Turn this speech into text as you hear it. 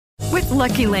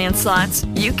Lucky Land Slots,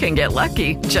 you can get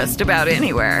lucky just about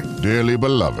anywhere. Dearly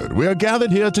beloved, we are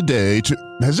gathered here today to...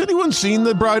 Has anyone seen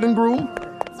the bride and groom?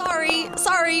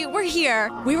 Sorry, we're here.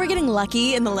 We were getting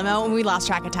lucky in the limo and we lost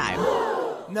track of time.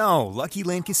 No, Lucky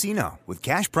Land Casino, with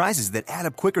cash prizes that add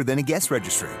up quicker than a guest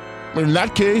registry. In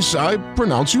that case, I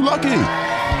pronounce you lucky.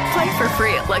 Play for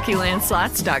free at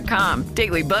LuckyLandSlots.com.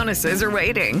 Daily bonuses are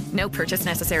waiting. No purchase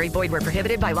necessary. Void where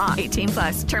prohibited by law.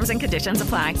 18+. Terms and conditions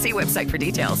apply. See website for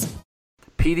details.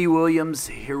 Petey Williams,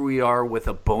 here we are with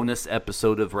a bonus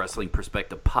episode of Wrestling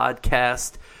Perspective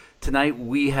Podcast. Tonight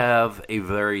we have a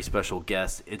very special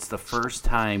guest. It's the first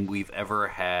time we've ever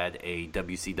had a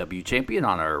WCW champion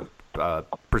on our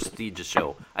prestigious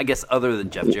show. I guess other than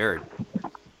Jeff Jarrett.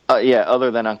 Yeah, other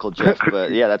than Uncle Jeff,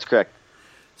 but yeah, that's correct.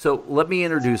 So let me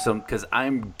introduce him because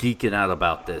I'm geeking out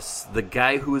about this. The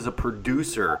guy who is a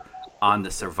producer on The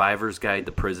Survivor's Guide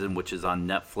to Prison, which is on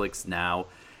Netflix now,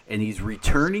 and he's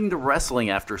returning to wrestling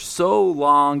after so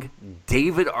long,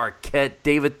 David Arquette.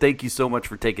 David, thank you so much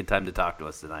for taking time to talk to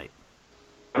us tonight.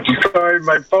 I'm sorry,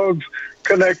 my phone's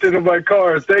connected to my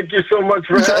car. Thank you so much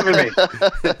for having me.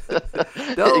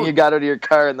 No. You got out of your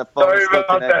car and the phone Sorry is still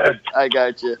about connected. that. I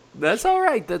got you. That's all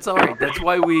right. That's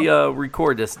why we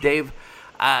record this. Dave,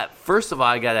 first of all,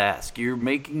 I got to ask, you're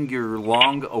making your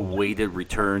long-awaited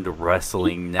return to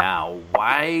wrestling now.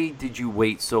 Why did you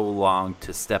wait so long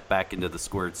to step back into the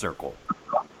squared circle?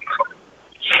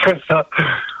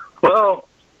 Well,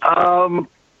 I'm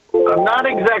not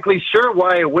exactly sure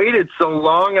why I waited so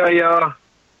long. I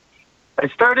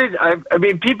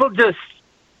mean, people just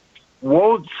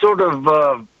won't sort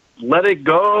of let it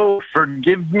go,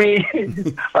 forgive me.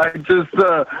 I just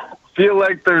feel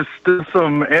like there's still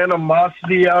some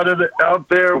animosity out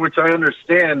there, which I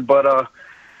understand, but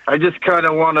I just kind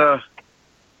of want to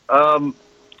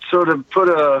sort of put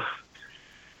a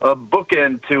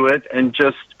bookend to it and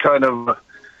just kind of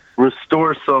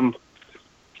restore some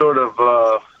sort of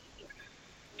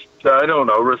I don't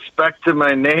know, respect to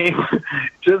my name,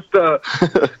 just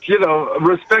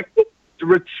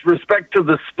respect to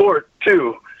the sport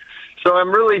too. So I'm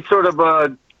really sort of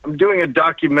I'm doing a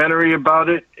documentary about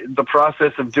it, the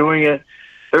process of doing it.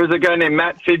 There's a guy named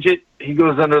Matt Fidget. He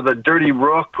goes under the Dirty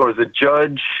Rook or the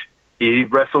Judge. He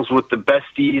wrestles with the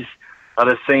Besties out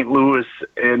of St. Louis,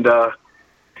 and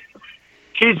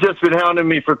he's just been hounding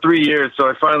me for 3 years, so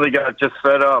I finally got just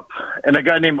fed up. And a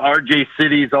guy named RJ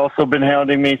City's also been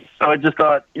hounding me, so I just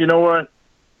thought, you know what?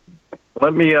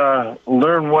 Let me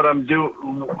learn what I'm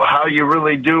doing, how you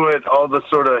really do it, all the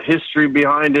sort of history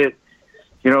behind it.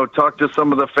 You know, talk to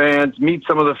some of the fans, meet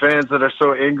some of the fans that are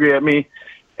so angry at me,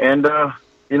 and,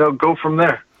 go from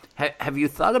there. Have you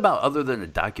thought about, other than a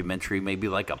documentary, maybe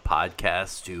like a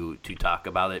podcast to talk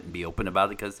about it and be open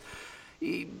about it? Because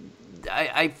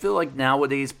I feel like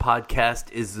nowadays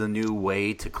podcast is the new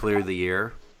way to clear the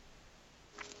air.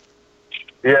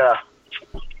 Yeah.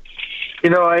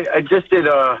 You know, I just did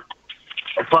a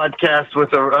podcast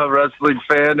with a wrestling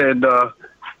fan, and,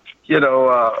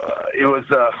 it was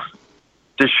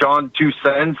Deshaun 2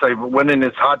 Cents. I went in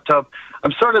his hot tub.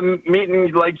 I'm sort of meeting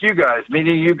you guys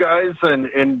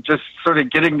and just sort of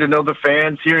getting to know the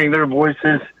fans, hearing their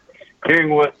voices,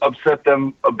 hearing what upset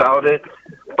them about it.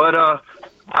 But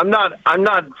I'm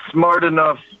not smart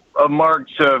enough, Mark,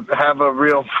 to have a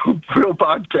real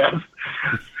podcast.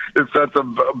 If that's a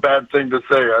bad thing to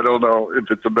say, I don't know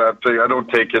if it's a bad thing. I don't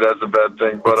take it as a bad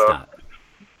thing, but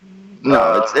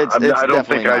no, it's I don't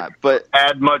think not, I'd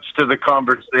add much to the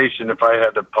conversation if I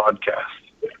had a podcast.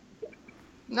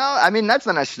 No, I mean that's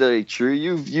not necessarily true.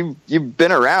 You've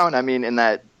been around. I mean, in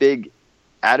that big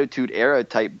Attitude Era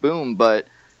type boom, but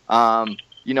now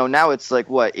it's like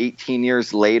 18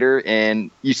 years later, and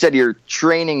you said you're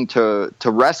training to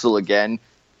wrestle again.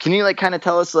 Can you kind of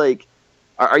tell us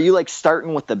are you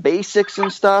starting with the basics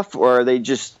and stuff, or are they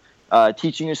just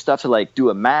teaching you stuff to do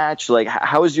a match?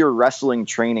 How is your wrestling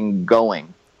training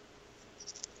going?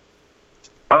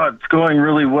 It's going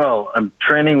really well. I'm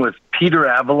training with Peter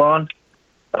Avalon,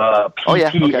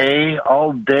 PTA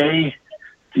all day.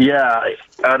 Yeah,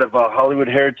 out of Hollywood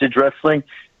Heritage Wrestling.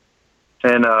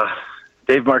 And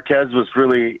Dave Marquez was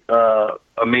really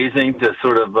amazing to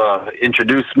sort of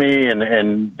introduce me and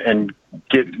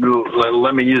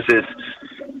let me use his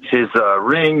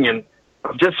ring, and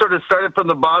just sort of started from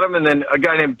the bottom. And then a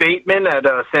guy named Bateman at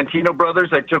Santino Brothers,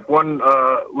 I took one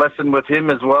lesson with him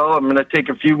as well. I'm going to take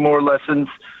a few more lessons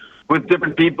with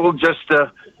different people just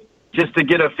to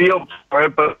get a feel for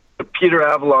it. But Peter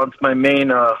Avalon's my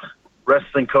main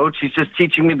wrestling coach. He's just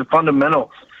teaching me the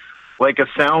fundamentals, like a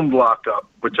sound lockup,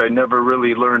 which I never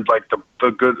really learned,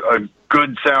 a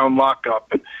good sound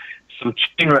lockup, and some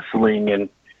chain wrestling, and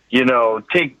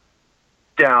take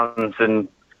takedowns and,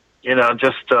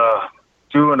 just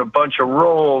doing a bunch of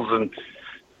rolls and,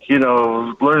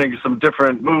 learning some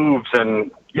different moves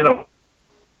and,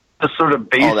 the sort of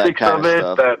basics of it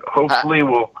stuff that hopefully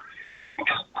will,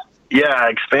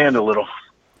 expand a little.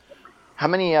 How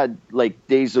many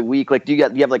days a week? Do you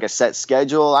have like a set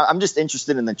schedule? I'm just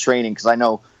interested in the training because I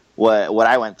know what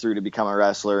I went through to become a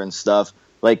wrestler and stuff.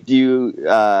 Do you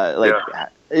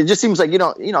It just seems like you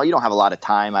don't have a lot of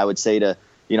time. I would say to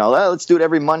let's do it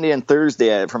every Monday and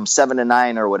Thursday from 7 to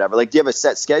 9 or whatever. Do you have a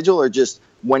set schedule or just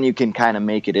when you can kind of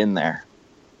make it in there?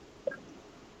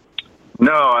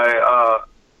 No,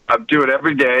 I do it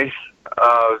every day.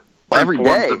 Every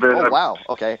day? Wow.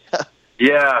 Okay.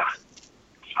 Yeah.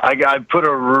 I put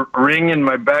a ring in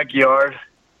my backyard.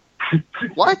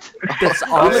 What? That's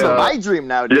I'm awesome. living my dream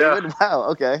now, David. Yeah. Wow.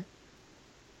 Okay.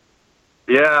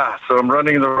 Yeah. So I'm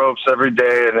running the ropes every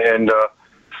day and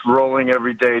rolling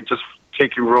every day, just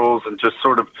taking rolls and just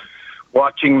sort of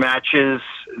watching matches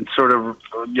and sort of,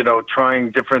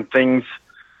 trying different things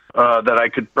that I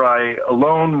could try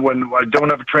alone when I don't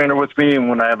have a trainer with me, and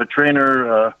when I have a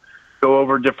trainer, go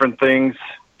over different things,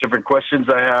 different questions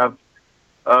I have.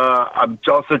 I'm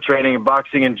also training in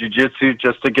boxing and jiu-jitsu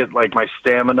just to get my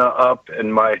stamina up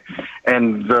and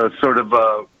the sort of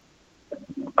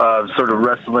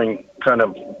wrestling kind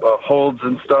of holds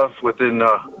and stuff within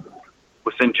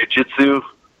jiu-jitsu.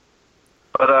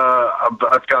 But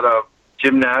I've got a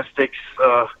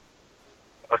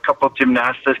couple of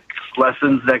gymnastics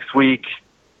lessons next week.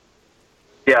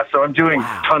 Yeah, so I'm doing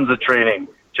tons of training,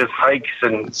 just hikes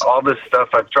and all this stuff.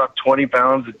 I've dropped 20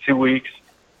 pounds in 2 weeks.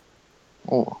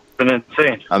 Oh, it's been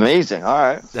insane. Amazing. All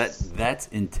right. That's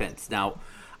intense. Now,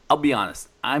 I'll be honest.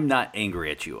 I'm not angry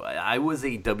at you. I was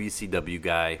a WCW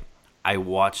guy. I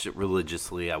watched it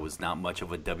religiously. I was not much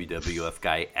of a WWF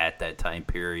guy at that time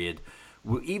period.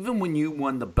 Even when you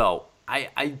won the belt,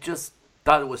 I just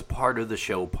thought it was part of the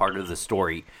show, part of the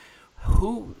story.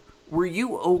 Were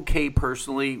you okay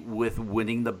personally with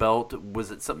winning the belt? Was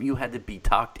it something you had to be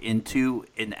talked into?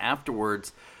 And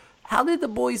afterwards, how did the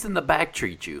boys in the back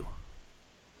treat you?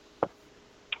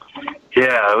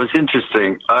 Yeah, it was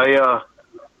interesting.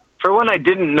 For one, I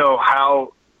didn't know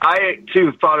how. I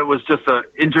too thought it was just an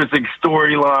interesting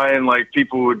storyline.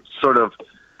 People would sort of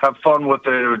have fun with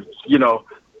it.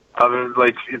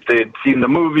 If they had seen the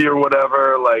movie or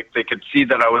whatever, they could see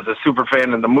that I was a super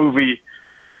fan in the movie.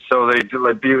 So they'd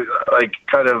be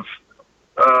kind of,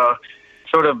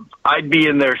 sort of, I'd be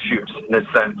in their shoes in a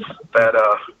sense that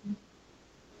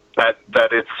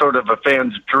it's sort of a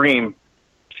fan's dream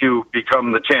to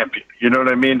become the champion. You know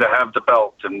what I mean? To have the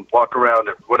belt and walk around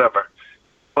and whatever.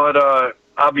 But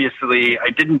obviously, I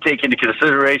didn't take into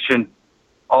consideration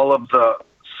all of the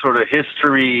sort of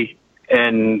history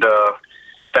and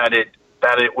that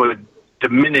it would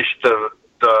diminish the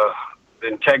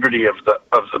integrity of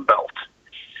the belt.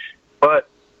 But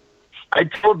I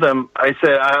told them, I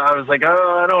said, I was like,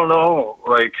 I don't know,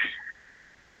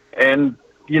 and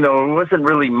it wasn't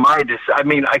really my decision. I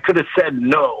mean, I could have said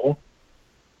no,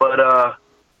 but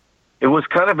it was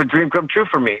kind of a dream come true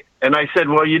for me. And I said,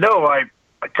 well,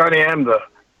 I kind of am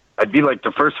I'd be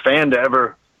the first fan to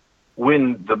ever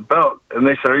win the belt. And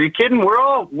they said, are you kidding? We're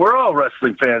all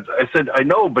wrestling fans. I said, I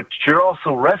know, but you're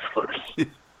also wrestlers.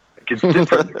 It's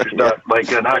different. You're not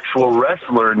an actual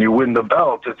wrestler and you win the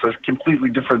belt. It's a completely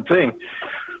different thing.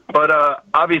 But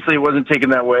obviously it wasn't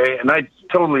taken that way, and I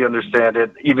totally understand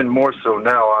it, even more so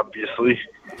now, obviously.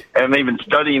 And even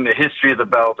studying the history of the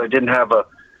belt, I didn't have a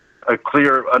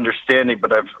clear understanding,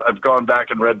 but I've gone back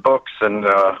and read books and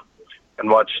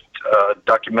watched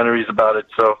documentaries about it,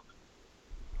 so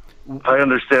I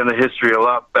understand the history a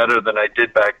lot better than I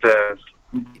did back then.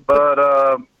 But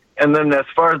and then as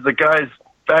far as the guys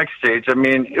backstage, I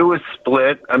mean, it was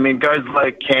split. I mean, guys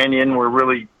like Canyon were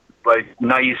really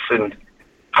nice and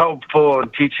helpful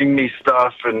and teaching me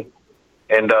stuff, and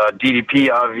DDP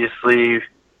obviously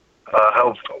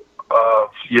helped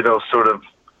sort of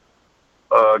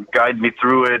guide me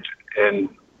through it and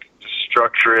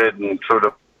structure it and sort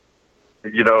of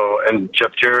and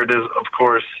Jeff Jarrett is, of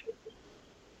course.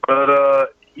 But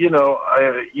it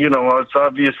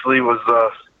obviously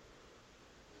was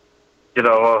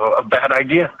a bad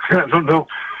idea. I don't know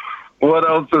what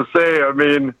else to say. I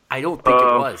mean, I don't think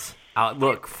it was.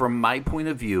 Look, from my point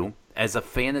of view, as a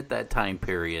fan at that time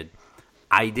period,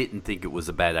 I didn't think it was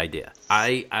a bad idea.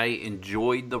 I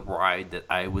enjoyed the ride that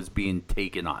I was being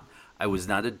taken on. I was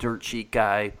not a dirt sheet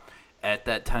guy. At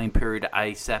that time period,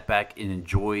 I sat back and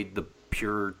enjoyed the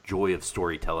pure joy of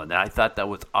storytelling. And I thought that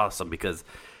was awesome because,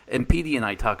 and Petey and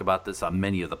I talk about this on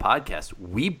many of the podcasts,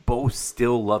 we both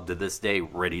still love to this day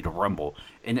Ready to Rumble.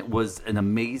 And it was an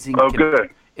amazing... good.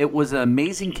 it was an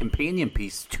amazing companion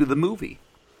piece to the movie.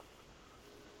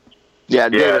 Yeah,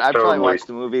 David, I totally. probably watched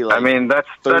the movie like that's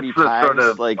 30 the times, sort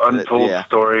of like untold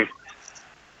story.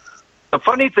 The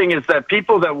funny thing is that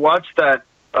people that watched that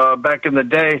back in the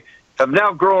day have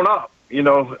now grown up, and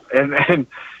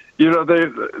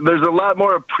there's a lot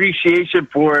more appreciation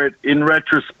for it in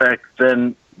retrospect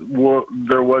than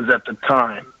there was at the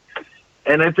time.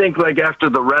 And I think like after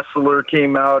The Wrestler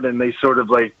came out and they sort of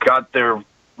like got their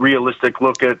realistic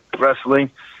look at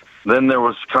wrestling, then there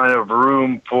was kind of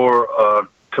room for a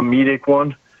comedic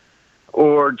one,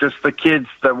 or just the kids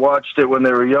that watched it when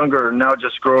they were younger and now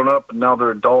just grown up and now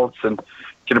they're adults and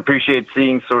can appreciate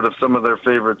seeing sort of some of their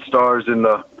favorite stars in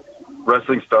the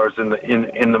wrestling stars in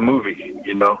the movie,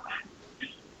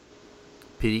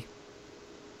 Petey?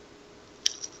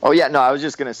 Oh yeah, no, I was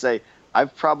just gonna say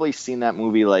I've probably seen that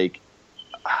movie like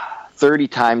 30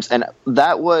 times, and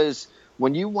that was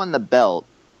when you won the belt.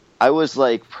 I was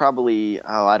like probably,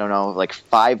 I don't know, like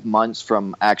 5 months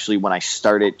from actually when I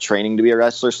started training to be a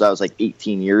wrestler. So that was like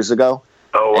 18 years ago.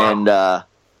 Oh, wow.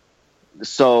 And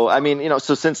so, I mean,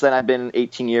 so since then I've been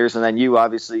 18 years, and then you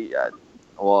obviously,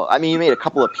 you made a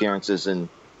couple appearances and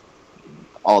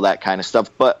all that kind of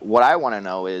stuff. But what I want to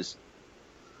know is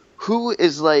who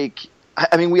is like,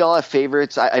 I mean, we all have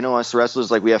favorites. I know us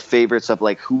wrestlers, like we have favorites of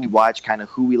like who we watch, kind of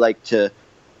who we like to,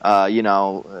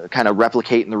 kind of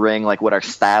replicate in the ring, like what our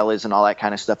style is and all that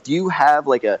kind of stuff. Do you have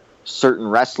like a certain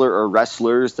wrestler or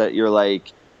wrestlers that you're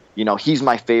like, he's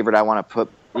my favorite, I want to put,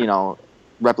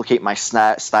 replicate my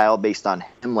style based on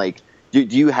him? Like, do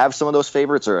you have some of those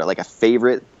favorites or like a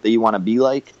favorite that you want to be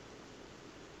like?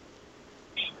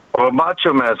 Well,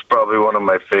 Macho Man's probably one of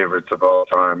my favorites of all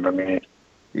time. I mean,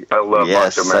 I love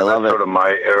Macho Man. That's sort of my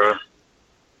era.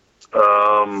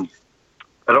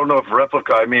 I don't know if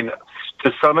replica, I mean,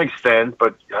 to some extent,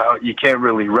 but you can't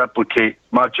really replicate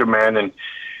Macho Man, and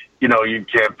you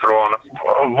can't throw on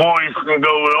a voice and go,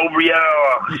 oh yeah,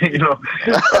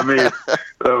 I mean,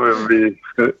 that would be.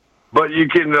 But you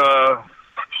can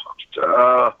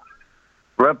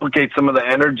replicate some of the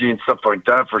energy and stuff like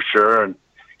that for sure. And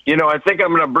I think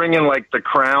I'm gonna bring in like the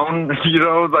Crown,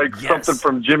 like something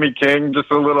from Jimmy King,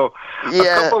 just a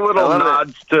couple little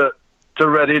nods to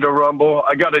Ready to Rumble.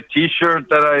 I got a T-shirt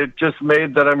that I just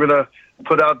made that I'm gonna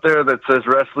put out there that says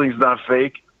 "Wrestling's not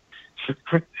fake."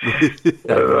 I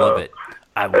love it.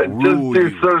 I will rule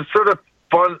just do sort of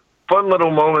fun little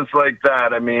moments like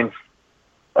that. I mean,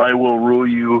 I will rule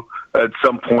you at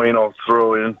some point. I'll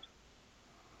throw in.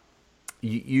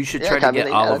 You should try to get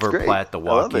Oliver Platt to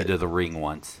walk you to the ring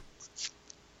once.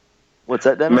 What's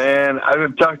that, Dennis? Man, I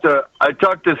talked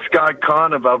to Scott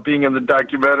Kahn about being in the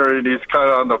documentary, and he's kind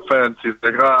of on the fence. He's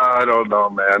like, I don't know,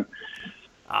 man.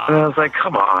 And I was like,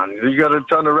 come on, you got a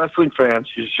ton of wrestling fans.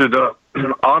 You should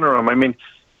honor them. I mean,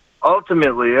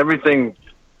 ultimately, everything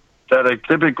that I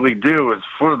typically do is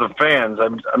for the fans.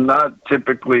 I'm not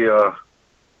typically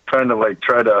trying to like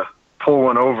try to pull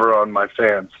one over on my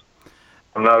fans.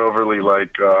 I'm not overly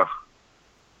like,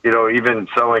 even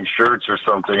selling shirts or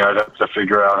something. I'd have to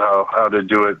figure out how to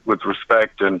do it with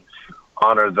respect and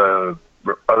honor the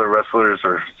other wrestlers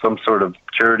or some sort of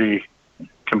charity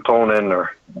component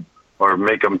or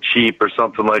make them cheap or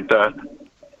something like that.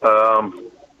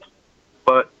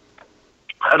 But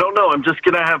I don't know. I'm just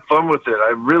going to have fun with it.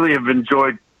 I really have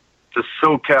enjoyed the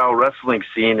SoCal wrestling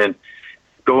scene and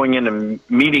going in and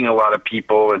meeting a lot of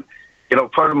people. And,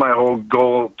 part of my whole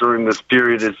goal during this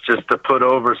period is just to put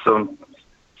over some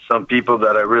people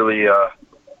that I really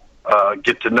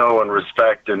get to know and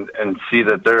respect and see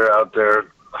that they're out there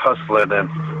hustling. And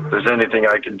if there's anything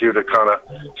I can do to kind of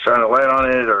shine a light on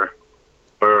it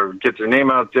or get their name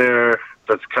out there,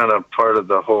 that's kind of part of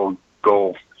the whole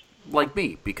goal. Like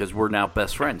me, because we're now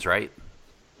best friends, right?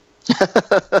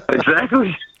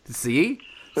 Exactly. See,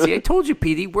 I told you,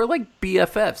 Petey, we're like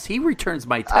BFFs. He returns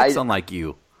my texts unlike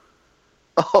you.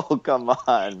 Oh, come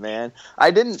on, man.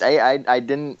 I didn't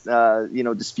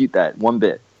dispute that one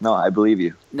bit. No, I believe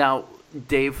you. Now,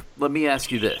 Dave, let me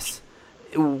ask you this.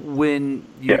 When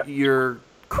you're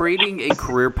creating a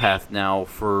career path now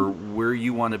for where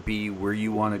you want to be, where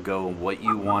you want to go, and what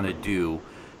you want to do,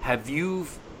 have you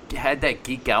had that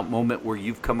geek out moment where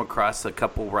you've come across a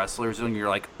couple wrestlers and you're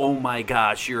like, oh my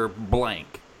gosh, you're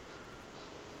blank?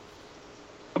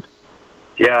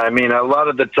 Yeah, I mean, a lot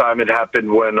of the time it happened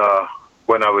when I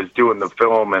was doing the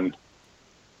film and,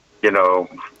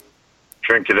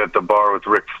 drinking at the bar with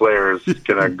Ric Flair is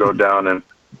going to go down. And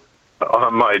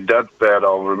on my deathbed,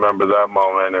 I'll remember that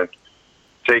moment and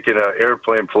taking an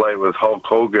airplane flight with Hulk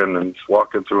Hogan and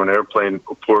walking through an airplane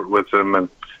port with him and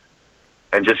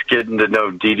just getting to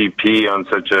know DDP on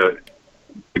such a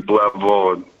big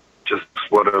level and just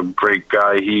what a great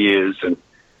guy he is, and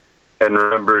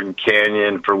remembering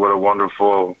Canyon for what a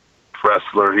wonderful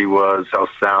wrestler he was, how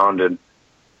sound and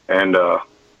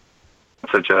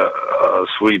such a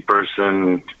sweet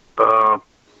person.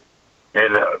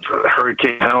 And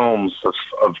Hurricane Helms,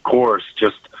 of course,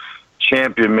 just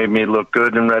champion, made me look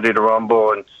good and ready to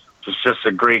rumble, and was just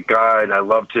a great guy. And I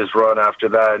loved his run after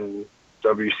that in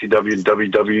WCW and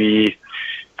WWE.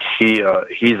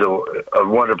 He's a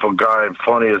wonderful guy and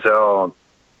funny as hell.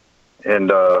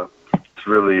 And it's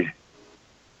really,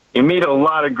 you meet a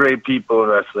lot of great people in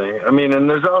wrestling. I mean, and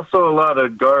there's also a lot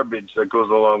of garbage that goes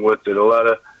along with it. A lot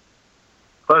of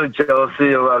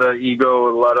jealousy, a lot of ego,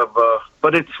 a lot of,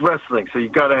 but it's wrestling, so you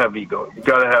got to have ego. You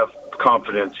got to have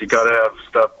confidence. You got to have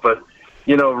stuff. But,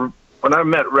 you know, when I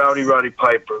met Roddy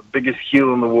Piper, biggest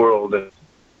heel in the world, and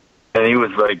he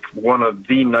was like one of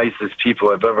the nicest people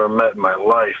I've ever met in my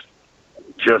life,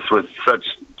 just with such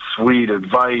sweet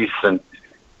advice and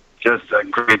just a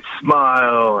great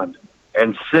smile.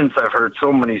 And since I've heard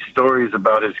so many stories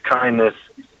about his kindness,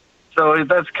 so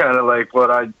that's kind of like what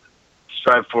I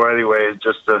strive for anyway, is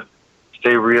just to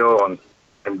stay real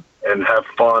and have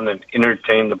fun and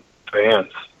entertain the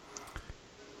fans.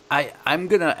 I'm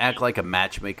going to act like a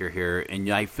matchmaker here, and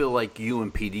I feel like you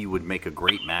and PD would make a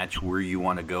great match where you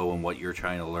want to go and what you're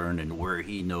trying to learn and where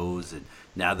he knows, and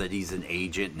now that he's an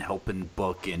agent and helping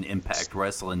book and Impact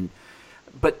Wrestling.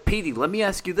 But, PD, let me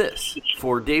ask you this.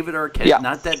 For David Arquette,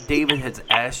 not that David has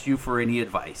asked you for any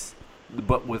advice,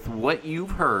 but with what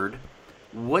you've heard,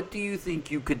 what do you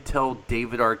think you could tell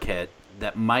David Arquette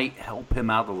that might help him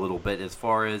out a little bit as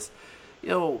far as, you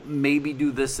know, maybe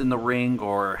do this in the ring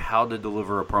or how to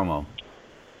deliver a promo?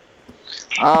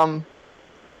 Wow,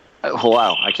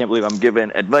 I can't believe I'm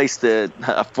giving advice to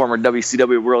a former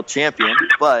WCW World Champion,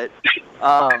 but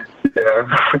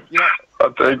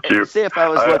thank you. Say if I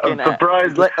was looking at,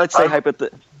 let's say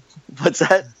what's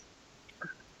that?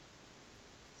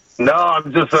 No,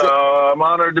 I'm just I'm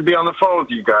honored to be on the phone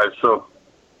with you guys. So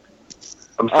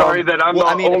I'm sorry that I'm the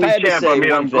only champ. I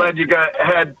mean, I'm glad you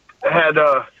had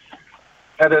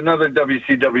another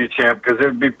WCW champ, because it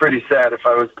would be pretty sad if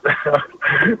I was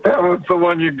that was the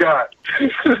one you got.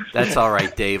 That's all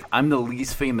right, Dave. I'm the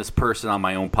least famous person on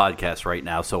my own podcast right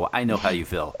now, so I know how you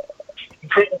feel.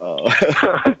 That's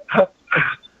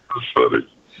funny.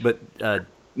 But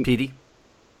PD?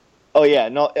 Oh yeah,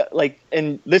 no, like,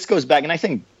 and this goes back, and I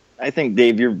think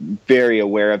Dave, you're very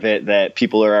aware of it, that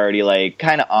people are already like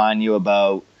kind of on you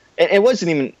about. It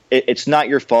wasn't even. It's not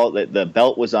your fault that the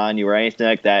belt was on you or anything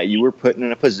like that. You were put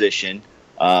in a position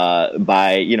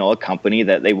by a company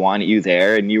that they wanted you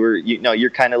there, and you're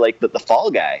kind of like the fall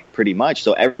guy pretty much.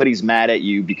 So everybody's mad at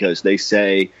you because they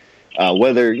say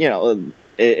whether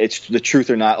it's the truth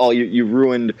or not. Oh, you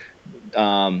ruined.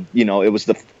 It was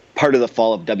the part of the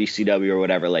fall of WCW or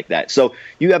whatever like that. So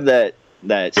you have that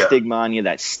stigma on you,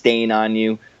 that stain on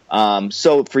you.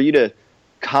 So for you to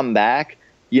come back.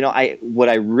 What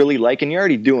I really like, and you're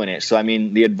already doing it. So, I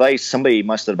mean, the advice, somebody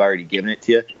must have already given it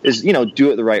to you, is,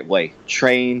 do it the right way.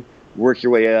 Train, work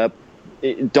your way up.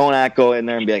 Don't go in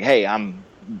there and be like, hey, I'm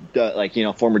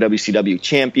former WCW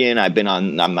champion.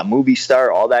 I'm a movie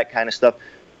star, all that kind of stuff.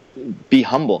 Be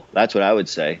humble. That's what I would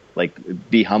say. Like,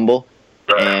 be humble.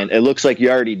 And it looks like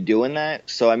you're already doing that.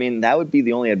 So, I mean, that would be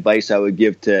the only advice I would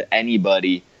give to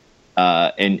anybody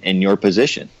in your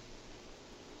position.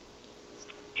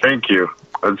 Thank you.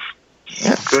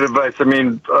 That's good advice. I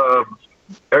mean,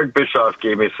 Eric Bischoff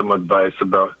gave me some advice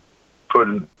about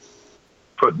putting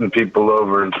people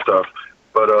over and stuff,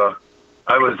 but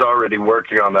I was already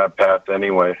working on that path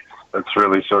anyway. That's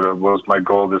really sort of was my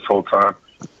goal this whole time.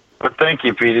 But thank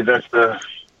you, Petey.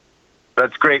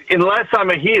 That's great. Unless I'm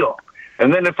a heel,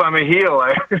 and then if I'm a heel,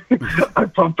 I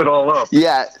pump it all up.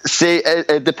 Yeah. See,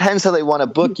 it depends how they want to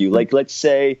book you. Like, let's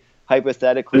say.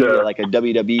 Hypothetically, like a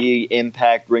WWE,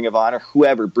 Impact, Ring of Honor,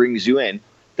 whoever brings you in,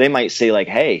 they might say like,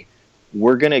 hey,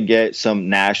 we're going to get some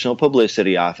national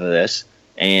publicity off of this.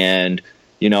 And,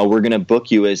 we're going to book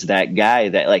you as that guy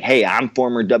that like, hey, I'm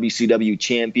former WCW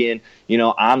champion.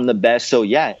 I'm the best. So,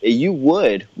 yeah, you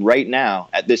would right now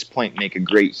at this point make a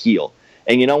great heel.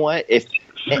 And you know what?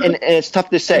 And it's tough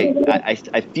to say.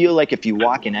 I feel like if you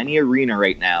walk in any arena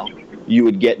right now, you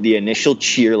would get the initial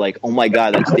cheer like, oh, my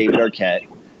God, that's David Arquette.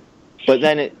 But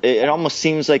then it almost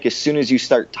seems like as soon as you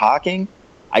start talking,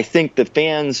 I think the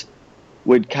fans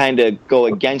would kind of go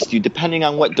against you depending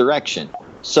on what direction.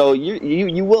 So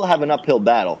you will have an uphill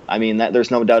battle. I mean, there's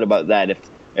no doubt about that if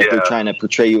they're trying to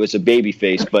portray you as a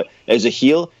babyface. But as a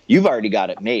heel, you've already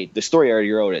got it made. The story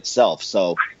already wrote itself.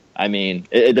 So, I mean,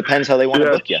 it depends how they want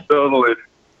to book you. Totally.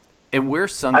 And wear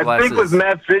sunglasses. I think with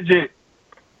Matt Fidget,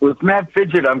 with Matt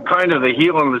Fidget, I'm kind of the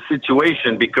heel in the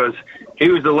situation because he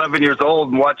was 11 years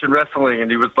old and watching wrestling,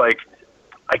 and he was like,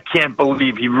 I can't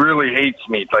believe he really hates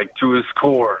me, like, to his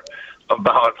core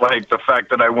about, like, the fact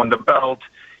that I won the belt.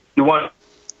 He wanted,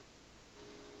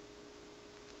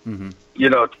 you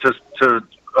know, to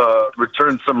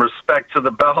return some respect to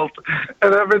the belt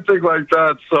and everything like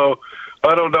that. So,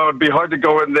 I don't know. It'd be hard to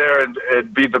go in there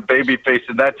and be the baby face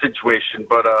in that situation.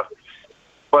 But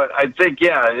I think,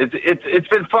 yeah, it's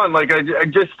been fun. Like, I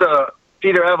just,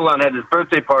 Peter Avalon had his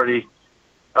birthday party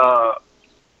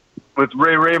with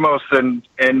Ray Ramos, and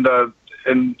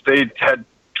they had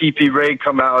PP Ray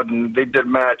come out, and they did a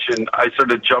match, and I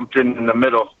sort of jumped in the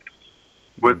middle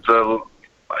with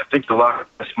I think the Loch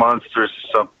Ness Monsters.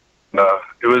 So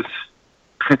it was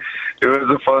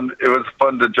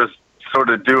fun to just sort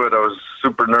of do it. I was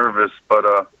super nervous, but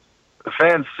the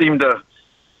fans seem to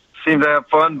have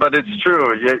fun. But it's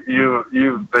true,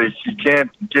 you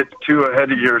can't get too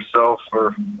ahead of yourself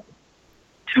or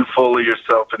too full of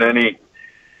yourself in any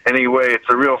way. It's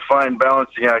a real fine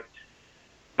balancing act.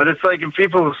 But it's like if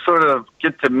people sort of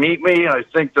get to meet me, I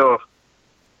think they'll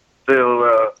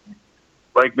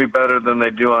like me better than they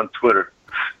do on Twitter.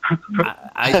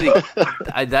 I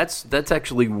think that's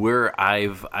actually where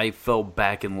I fell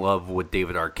back in love with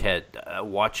David Arquette.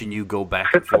 Watching you go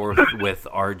back and forth with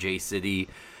RJ City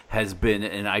has been,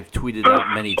 and I've tweeted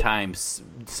out many times,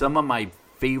 some of my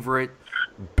favorite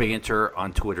banter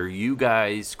on Twitter. You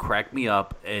guys crack me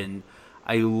up, and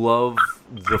I love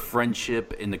the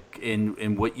friendship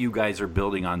in what you guys are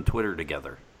building on Twitter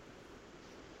together.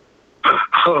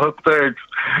 Oh, thanks.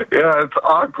 Yeah, it's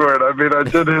awkward. I mean, I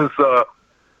did his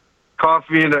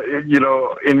coffee in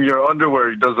your underwear.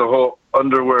 He does a whole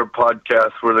underwear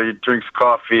podcast where he drinks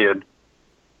coffee, and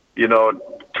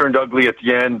turned ugly at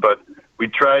the end. But we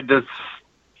tried to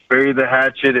bury the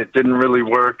hatchet. It didn't really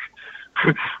work.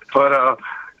 But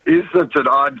he's such an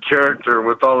odd character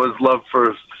with all his love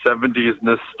for 70s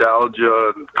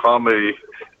nostalgia and comedy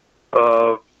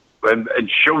and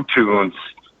show tunes.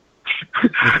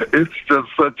 It's just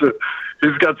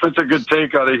he's got such a good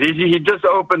take on it. He just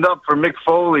opened up for Mick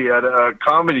Foley at a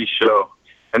comedy show,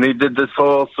 and he did this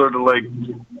whole sort of like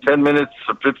 10 minutes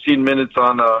or 15 minutes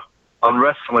on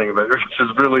wrestling, which is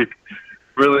really,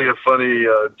 really a funny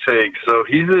take. So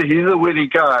he's a witty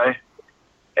guy,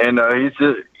 and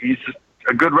he's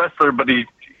a good wrestler, but his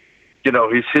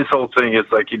whole thing is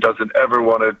like he doesn't ever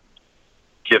want to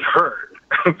get hurt.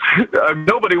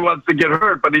 Nobody wants to get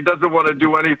hurt, but he doesn't want to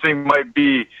do anything might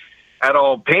be at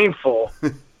all painful,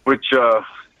 which,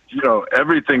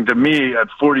 everything to me at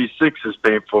 46 is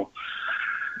painful.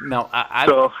 No,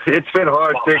 so it's been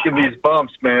hard taking these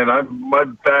bumps, man. My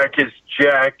back is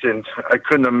jacked, and I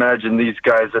couldn't imagine these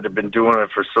guys that have been doing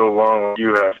it for so long like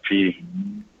you have, P.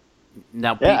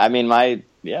 Now, Pete, yeah, I mean, my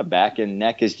back and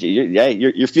neck is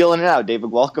you're feeling it out,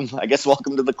 David. Welcome to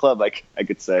the club. I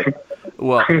could say.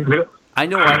 Well, I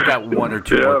know I've got one or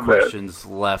two more questions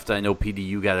left. I know, PD,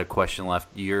 you got a question left.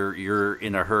 You're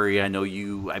in a hurry. I know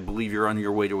I believe you're on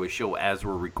your way to a show as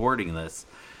we're recording this.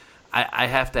 I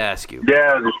have to ask you.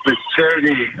 Yeah, this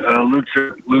charity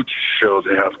lucha show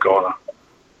they have going on.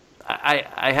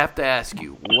 I have to ask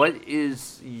you, what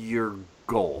is your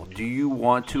goal? Do you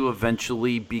want to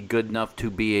eventually be good enough to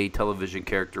be a television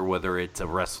character, whether it's a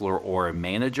wrestler or a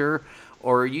manager?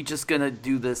 Or are you just going to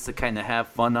do this to kind of have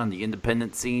fun on the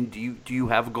independent scene? Do you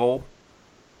have a goal?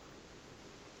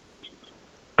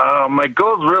 My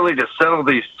goal is really to settle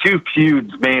these two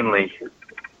feuds mainly.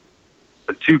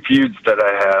 The two feuds that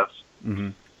I have.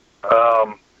 Mm-hmm.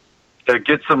 To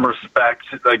get some respect,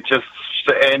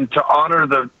 and to honor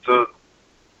the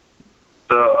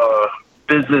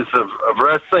business of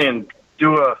wrestling, and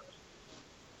do a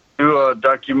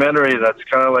documentary that's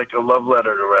kind of like a love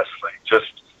letter to wrestling.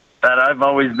 Just that I've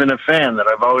always been a fan, that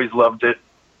I've always loved it,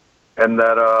 and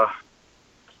that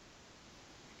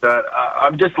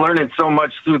I'm just learning so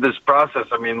much through this process.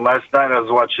 I mean, last night I was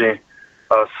watching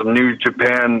some New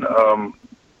Japan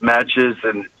matches,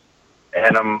 and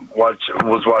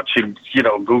was watching,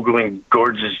 Googling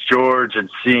Gorgeous George and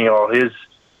seeing all his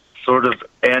sort of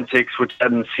antics, which I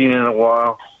hadn't seen in a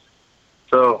while.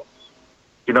 So,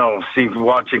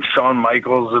 watching Shawn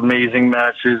Michaels' amazing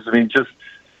matches. I mean, just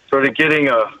sort of getting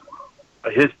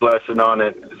his blessing on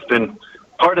it has been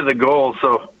part of the goal.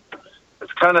 So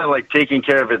it's kind of like taking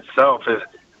care of itself.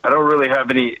 I don't really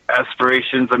have any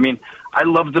aspirations. I mean, I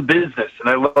love the business, and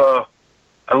I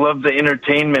love the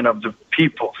entertainment of the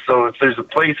people. So if there's a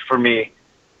place for me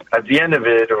at the end of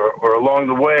it or along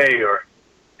the way,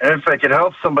 and if I could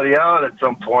help somebody out at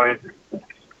some point,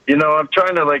 I'm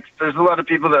trying to, there's a lot of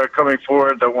people that are coming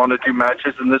forward that want to do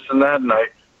matches and this and that, and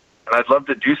and I'd love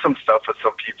to do some stuff with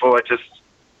some people.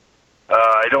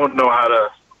 I don't know how to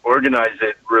organize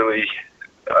it really,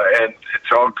 and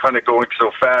it's all kind of going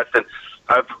so fast. And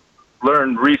I've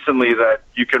learned recently that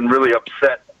you can really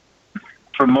upset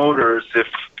promoters if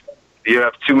you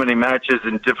have too many matches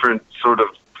in different sort of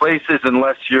places,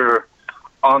 unless you're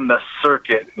on the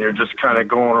circuit and you're just kind of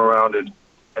going around and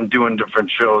doing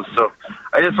different shows. So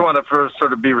I just want to first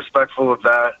sort of be respectful of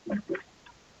that,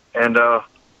 and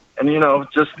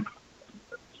just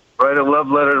write a love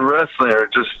letter to wrestling, or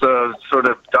just sort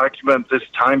of document this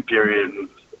time period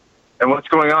and what's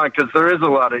going on, because there is a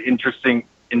lot of interesting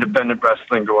independent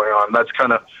wrestling going on. That's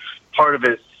kind of part of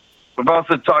it. We've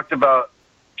also talked about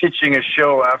pitching a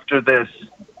show after this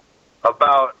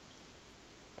about,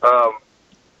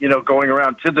 going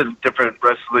around to the different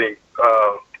wrestling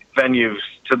venues,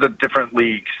 to the different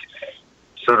leagues,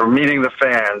 sort of meeting the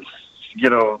fans,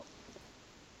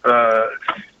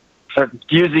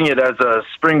 using it as a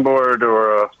springboard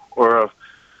or a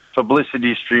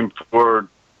publicity stream for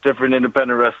different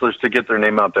independent wrestlers to get their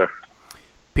name out there.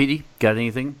 Petey, got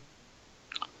anything?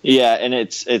 Yeah, and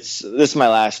it's this is my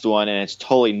last one, and it's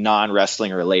totally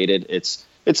non-wrestling related. It's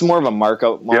more of a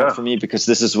markout moment for me, because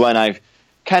this is when I've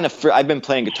been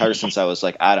playing guitar since I was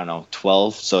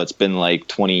 12, so it's been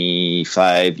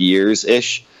 25 years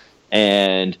ish,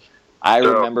 and I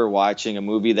remember watching a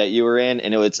movie that you were in,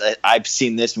 and I've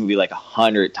seen this movie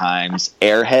 100 times,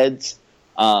 Airheads.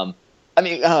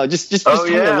 Just tell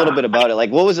me a little bit about it.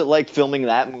 What was it like filming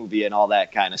that movie and all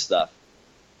that kind of stuff?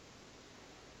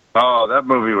 Oh, that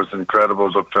movie was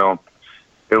incredible to film.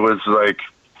 It was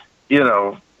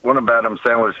one of Adam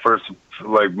Sandler's first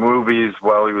movies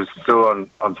while he was still on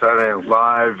Saturday Night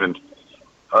Live, and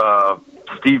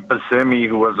Steve Buscemi,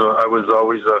 who I was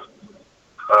always a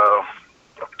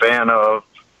fan of,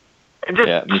 and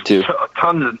just me too.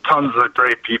 tons of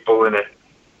great people in it.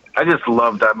 I just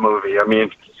loved that movie. I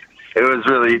mean, it was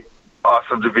really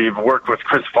awesome to work with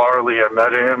Chris Farley. I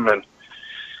met him, and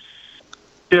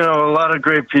a lot of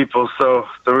great people. So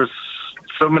there was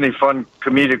so many fun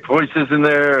comedic voices in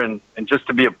there, and just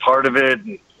to be a part of it.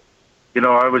 And,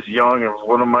 I was young. It was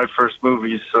one of my first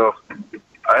movies, so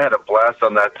I had a blast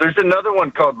on that. There's another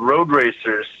one called Road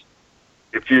Racers.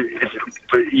 It's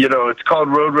called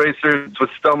Road Racers. It's with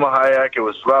Selma Hayek. It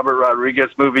was Robert Rodriguez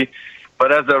movie,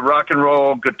 but as a rock and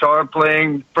roll guitar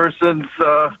playing person's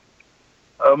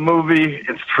movie,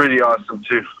 it's pretty awesome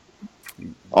too.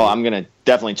 Oh, I'm gonna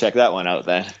definitely check that one out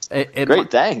then.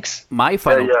 Great, thanks. My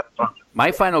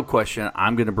final question,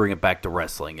 I'm going to bring it back to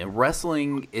wrestling. And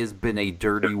wrestling has been a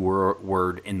dirty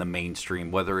word in the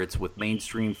mainstream, whether it's with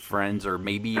mainstream friends or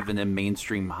maybe even in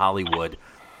mainstream Hollywood.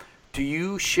 Do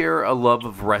you share a love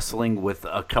of wrestling with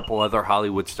a couple other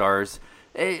Hollywood stars?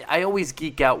 I always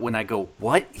geek out when I go,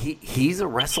 what? He's a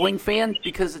wrestling fan?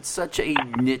 Because it's such a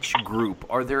niche group.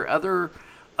 Are there other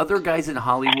guys in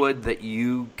Hollywood that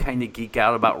you kind of geek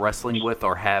out about wrestling with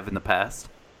or have in the past?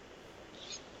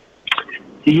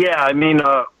 Yeah, I mean,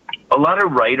 a lot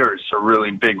of writers are really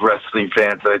big wrestling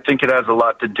fans. I think it has a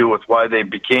lot to do with why they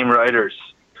became writers.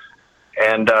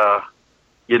 And, a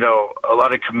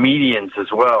lot of comedians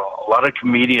as well. A lot of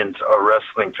comedians are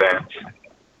wrestling fans.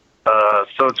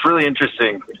 So it's really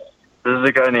interesting. There's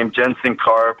a guy named Jensen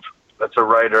Karp, that's a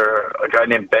writer. A guy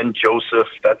named Ben Joseph,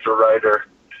 that's a writer.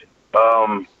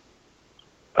 A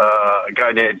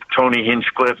guy named Tony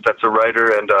Hinchcliffe, that's a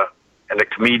writer and a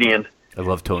comedian. I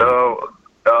love Tony. So,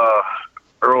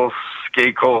 Earl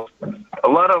Skakel, a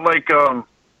lot of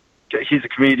he's a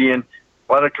comedian.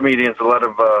 A lot of comedians, a lot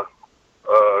of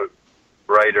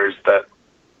writers that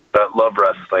love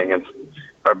wrestling and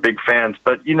are big fans.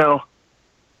 But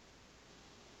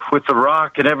with The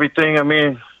Rock and everything, I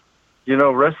mean,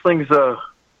 wrestling's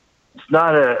it's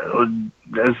not a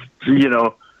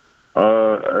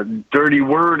dirty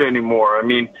word anymore. I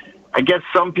mean, I guess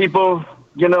some people,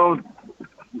 take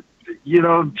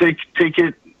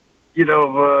it,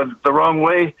 the wrong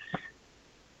way.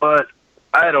 But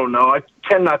I don't know. I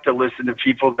tend not to listen to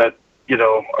people that,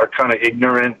 are kind of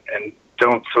ignorant and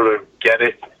don't sort of get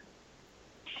it.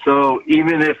 So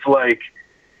even if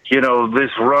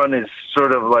this run is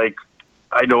sort of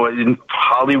I know in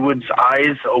Hollywood's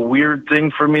eyes, a weird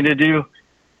thing for me to do.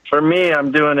 For me,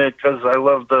 I'm doing it because I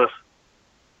love the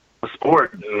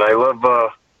sport, and I love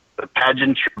the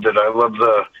pageantry of it. I love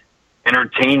the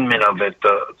entertainment of it,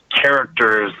 the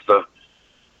characters,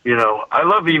 I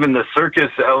love even the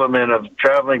circus element of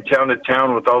traveling town to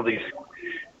town with all these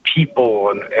people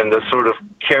and the sort of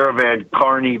caravan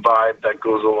carny vibe that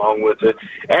goes along with it.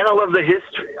 And I love the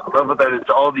history. I love that it's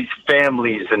all these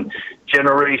families and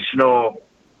generational,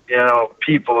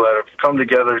 people that have come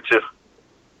together to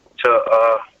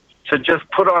to just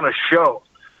put on a show,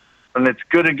 and it's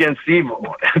good against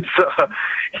evil. It's that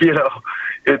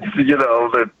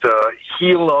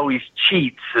heel always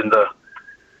cheats, and the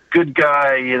good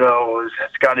guy,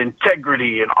 has got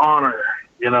integrity and honor.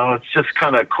 It's just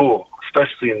kind of cool,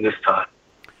 especially in this time.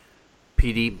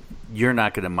 Petey, you're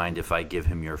not going to mind if I give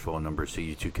him your phone number so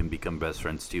you two can become best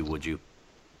friends too, would you?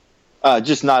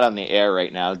 Just not on the air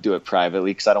right now. Do it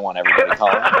privately because I don't want everybody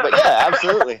calling. But yeah,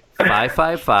 absolutely.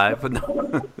 555.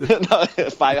 No,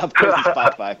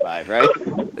 555, right?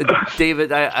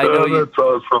 David, I know you.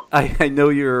 Awesome. I know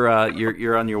you're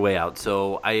on your way out.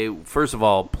 So first of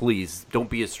all, please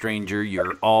don't be a stranger.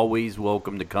 You're always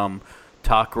welcome to come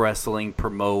talk wrestling,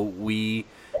 promote.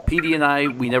 Petey and I,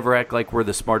 we never act like we're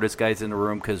the smartest guys in the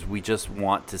room because we just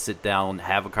want to sit down,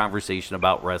 have a conversation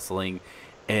about wrestling.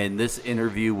 And this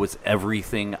interview was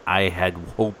everything I had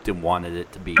hoped and wanted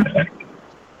it to be.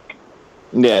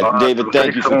 Yeah, David,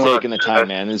 thank you for taking the time,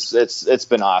 man. It's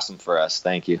been awesome for us.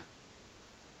 Thank you.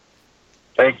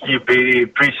 Thank you, Petey.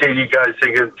 Appreciate you guys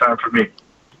taking the time for me.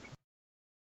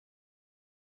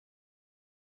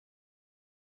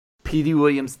 Petey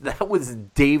Williams, that was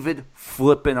David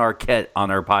flippin' Arquette on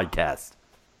our podcast.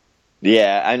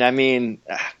 Yeah, and I mean,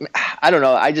 I don't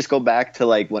know. I just go back to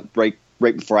like what right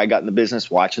before I got in the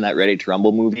business, watching that Ready to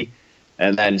Rumble movie,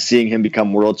 and then seeing him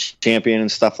become world champion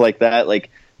and stuff like that. Like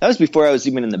that was before I was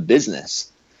even in the business.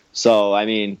 So I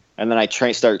mean, and then I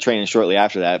started training shortly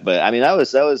after that. But I mean, that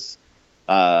was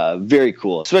very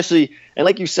cool, especially, and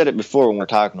like you said it before when we're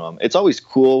talking to him, it's always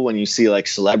cool when you see like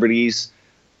celebrities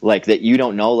like that you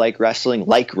don't know like wrestling,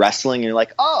 and you're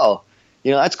like, oh,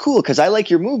 that's cool because I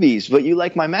like your movies, but you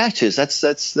like my matches. That's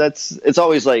it's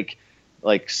always like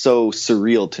so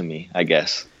surreal to me, I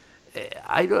guess.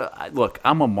 Look,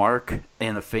 I'm a mark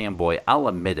and a fanboy. I'll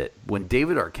admit it. When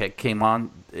David Arquette came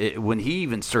on, when he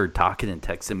even started talking and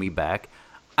texting me back,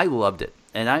 I loved it.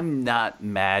 And I'm not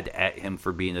mad at him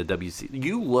for being a WC.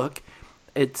 You look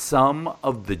at some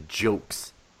of the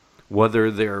jokes, whether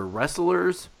they're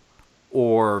wrestlers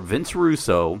or Vince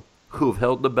Russo, who have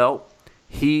held the belt,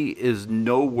 he is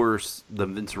no worse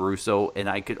than Vince Russo, and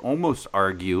I could almost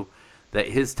argue that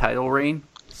his title reign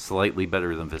slightly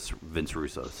better than Vince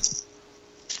Russo's.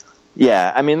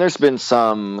 Yeah, I mean, there's been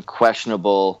some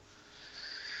questionable,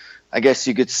 I guess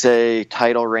you could say,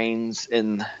 title reigns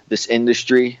in this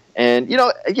industry. And,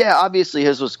 yeah, obviously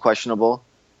his was questionable.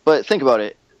 But think about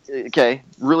it. Okay,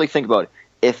 really think about it.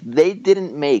 If they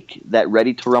didn't make that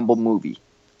Ready to Rumble movie,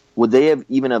 would they have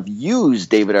even used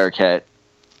David Arquette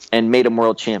and made him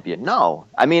world champion? No.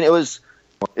 I mean, it was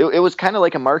kind of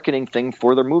like a marketing thing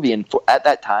for their movie. And at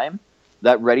that time,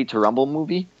 that Ready to Rumble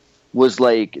movie was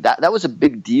like, that was a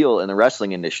big deal in the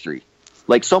wrestling industry.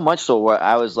 Like, so much so where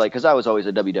I was like, because I was always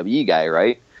a WWE guy,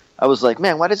 right? I was like,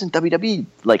 man, why doesn't WWE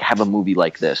like have a movie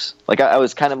like this? Like, I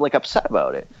was kind of like upset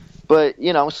about it. But,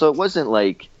 so it wasn't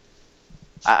like,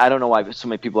 I don't know why so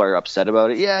many people are upset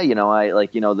about it. Yeah, I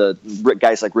like, the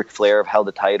guys like Ric Flair have held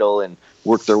the title and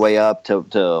worked their way up to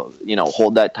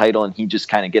hold that title, and he just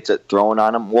kind of gets it thrown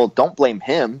on him. Well, don't blame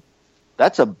him.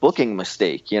 That's a booking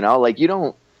mistake, like you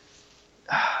don't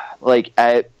like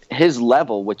at his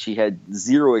level, which he had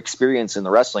zero experience in the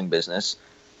wrestling business,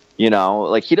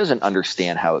 like he doesn't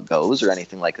understand how it goes or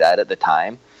anything like that at the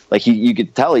time. Like you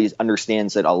could tell he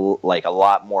understands it a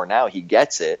lot more now. He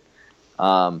gets it.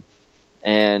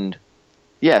 And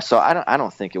yeah, so I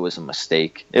don't think it was a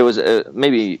mistake. It was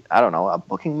maybe, I don't know, a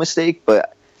booking mistake,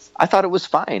 but I thought it was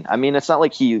fine. I mean, it's not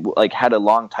like he had a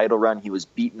long title run. He was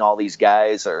beating all these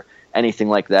guys or anything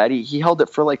like that. He held it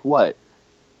for what,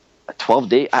 12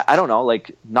 days? I don't know,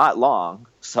 not long.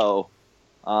 So,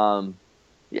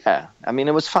 yeah, I mean,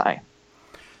 it was fine.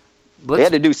 They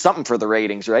had to do something for the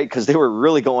ratings, right? Because they were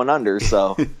really going under.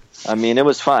 So, I mean, it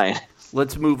was fine.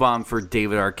 Let's move on for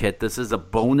David Arquette. This is a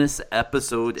bonus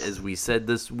episode, as we said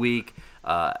this week.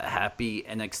 Happy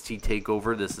NXT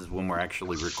TakeOver. This is when we're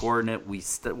actually recording it.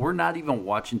 We're not even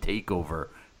watching TakeOver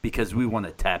because we want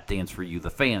to tap dance for you, the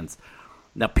fans.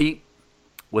 Now, Pete,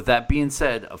 with that being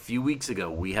said, a few weeks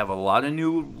ago, we have a lot of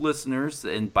new listeners.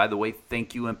 And by the way,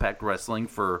 thank you, Impact Wrestling,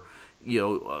 for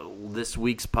this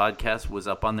week's podcast was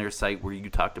up on their site where you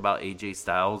talked about AJ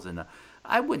Styles and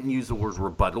I wouldn't use the word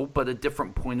rebuttal, but a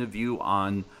different point of view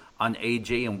on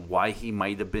AJ and why he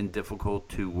might have been difficult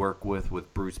to work with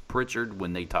Bruce Pritchard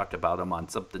when they talked about him on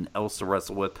something else to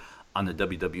wrestle with on the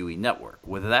WWE Network.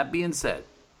 With that being said,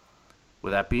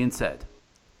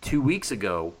 2 weeks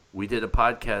ago, we did a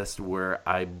podcast where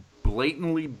I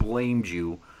blatantly blamed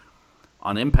you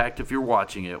on Impact, if you're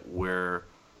watching it, where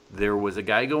there was a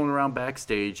guy going around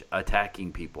backstage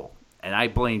attacking people. And I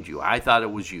blamed you. I thought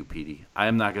it was you, Petey. I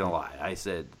am not going to lie. I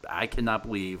said, I cannot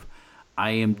believe I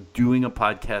am doing a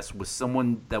podcast with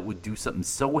someone that would do something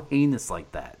so heinous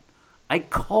like that. I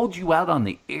called you out on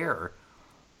the air.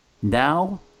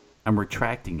 Now I'm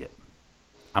retracting it.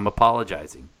 I'm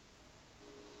apologizing.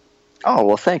 Oh,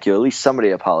 well, thank you. At least somebody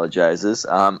apologizes,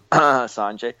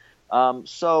 Sanjay.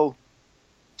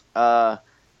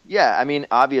 Yeah, I mean,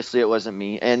 obviously it wasn't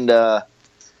me. And, I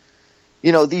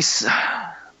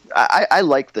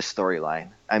like the storyline.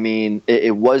 I mean,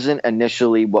 it wasn't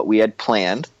initially what we had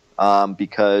planned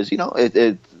because,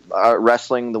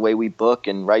 wrestling, the way we book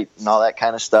and write and all that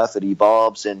kind of stuff, it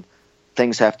evolves and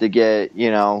things have to get,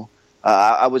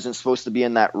 I wasn't supposed to be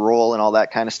in that role and all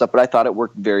that kind of stuff, but I thought it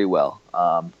worked very well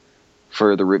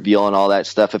for the reveal and all that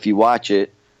stuff. If you watch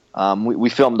it, we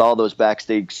filmed all those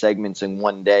backstage segments in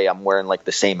one day. I'm wearing like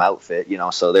the same outfit,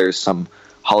 so there's some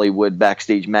Hollywood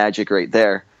backstage magic right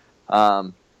there.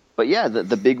 But yeah,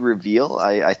 the big reveal,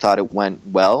 I thought it went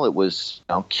well. It was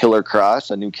Killer Kross,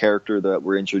 a new character that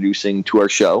we're introducing to our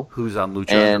show. Who's on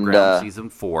Lucha Underground season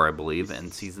 4, I believe,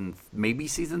 and maybe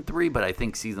season 3, but I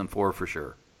think season 4 for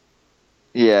sure.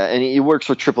 Yeah, and he works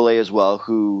with AAA as well,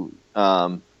 who,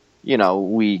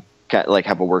 we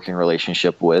have a working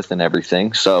relationship with and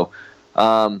everything. So,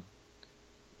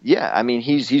 yeah, I mean,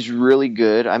 he's really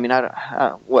good. I mean,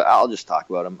 I'll just talk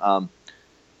about him.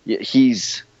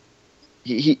 He's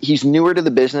newer to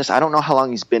the business. I don't know how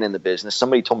long he's been in the business.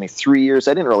 Somebody told me 3 years.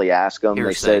 I didn't really ask him.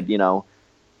 Hearsay. They said,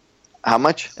 how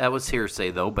much? That was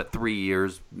hearsay, though, but 3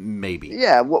 years, maybe.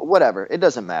 Yeah, whatever. It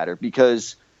doesn't matter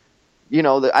because,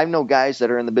 I know guys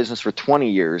that are in the business for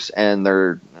 20 years and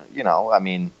they're, I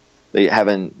mean, they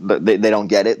don't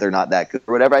get it. They're not that good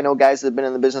or whatever. I know guys that have been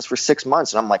in the business for 6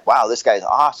 months and I'm like, wow, this guy's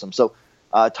awesome. So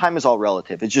time is all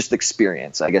relative. It's just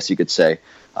experience, I guess you could say.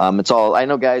 I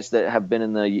know guys that have been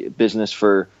in the business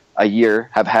for a year,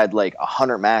 have had like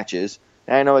 100 matches.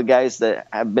 And I know guys that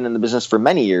have been in the business for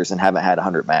many years and haven't had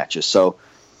 100 matches. So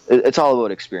it's all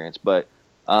about experience. But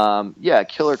yeah,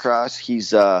 Killer Kross,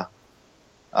 he's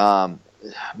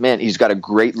he's got a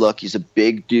great look. He's a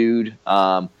big dude.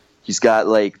 He's got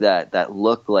like that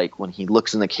look, like when he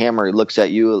looks in the camera, he looks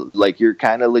at you like you're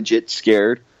kind of legit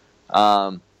scared.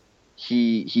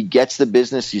 He gets the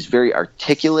business. He's very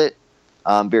articulate,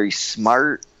 very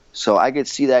smart. So I could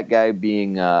see that guy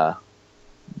being a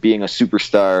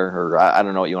superstar, or I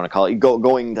don't know what you want to call it,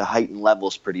 going to heightened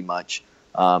levels pretty much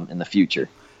in the future.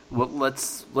 Well,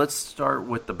 let's start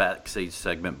with the backstage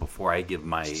segment before I give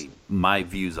my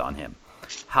views on him.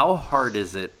 How hard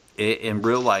is it in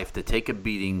real life to take a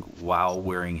beating while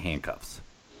wearing handcuffs?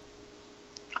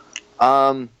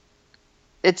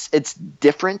 It's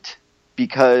different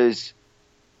because,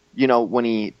 when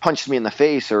he punched me in the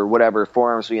face or whatever,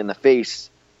 forearms me in the face,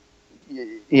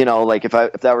 like if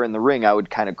that were in the ring, I would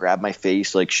kind of grab my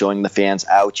face, like showing the fans,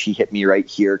 ouch, he hit me right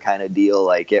here kind of deal.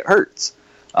 Like it hurts.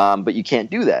 But you can't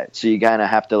do that. So you kind of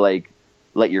have to like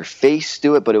let your face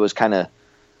do it. But it was kind of,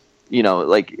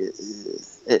 like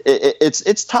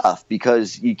it's tough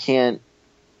because you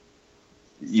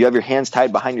have your hands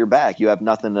tied behind your back. You have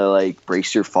nothing to like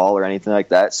brace your fall or anything like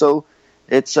that. So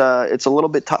it's a little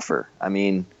bit tougher. I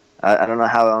mean, I don't know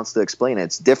how else to explain it.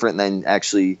 It's different than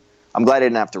actually, I'm glad I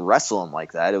didn't have to wrestle him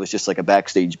like that. It was just like a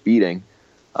backstage beating.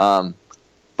 But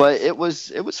it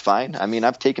was fine. I mean,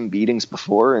 I've taken beatings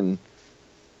before and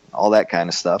all that kind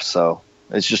of stuff. So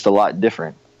it's just a lot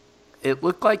different. It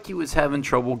looked like he was having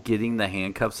trouble getting the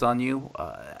handcuffs on you.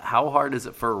 How hard is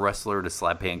it for a wrestler to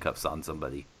slap handcuffs on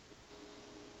somebody?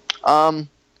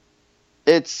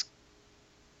 It's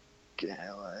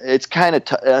kind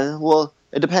of well,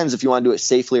 it depends if you want to do it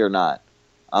safely or not.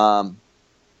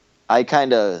 I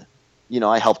kind of,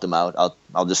 I helped him out.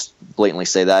 I'll just blatantly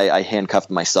say that I handcuffed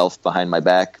myself behind my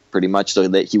back pretty much so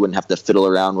that he wouldn't have to fiddle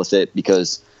around with it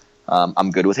because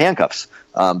I'm good with handcuffs.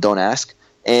 Don't ask.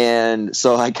 And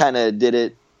so I kind of did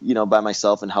it, by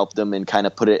myself and helped him and kind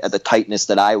of put it at the tightness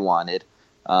that I wanted.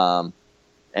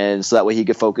 And so that way he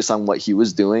could focus on what he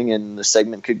was doing and the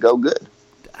segment could go good.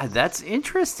 That's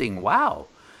interesting. Wow.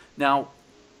 Now,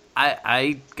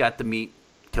 I got to meet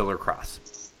Killer Kross.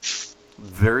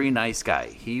 Very nice guy.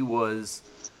 He was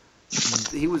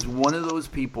one of those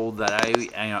people that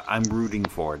I'm rooting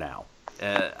for now.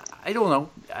 I don't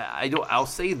know. I'll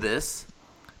say this.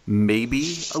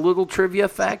 Maybe a little trivia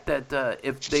fact that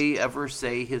if they ever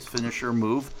say his finisher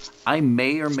move, I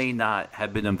may or may not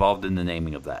have been involved in the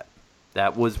naming of that.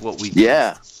 That was what we did.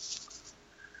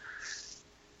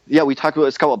 Yeah, we talked about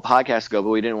this a couple of podcasts ago, but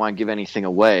we didn't want to give anything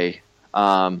away.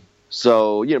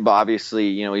 So, but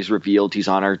obviously, he's revealed he's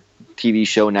on our TV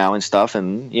show now and stuff.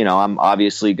 And, I'm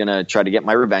obviously going to try to get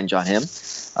my revenge on him.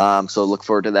 So look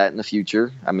forward to that in the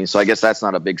future. I mean, so I guess that's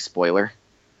not a big spoiler.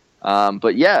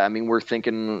 But yeah, I mean, we're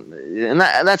thinking, and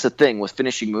that's the thing with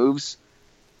finishing moves,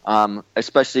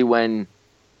 especially when,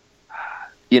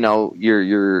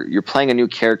 you're playing a new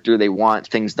character. They want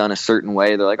things done a certain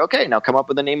way. They're like, okay, now come up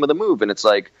with the name of the move. And it's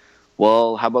like,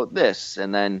 well, how about this?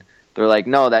 And then they're like,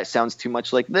 no, that sounds too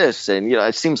much like this. And,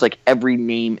 it seems like every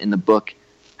name in the book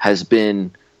has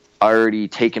been already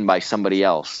taken by somebody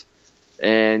else.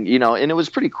 And, and it was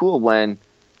pretty cool when,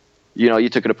 you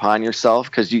took it upon yourself,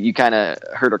 because you kind of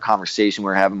heard a conversation we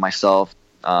were having myself.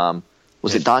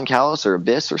 Was it Don Callis or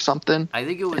Abyss or something? I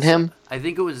think it was him. I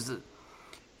think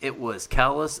it was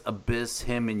Callis, Abyss,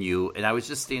 him, and you. And I was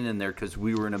just standing there because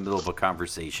we were in the middle of a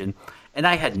conversation, and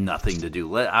I had nothing to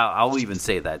do. I'll even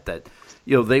say that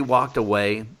they walked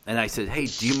away, and I said, hey,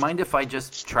 do you mind if I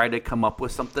just try to come up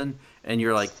with something? And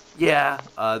you're like, yeah,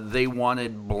 they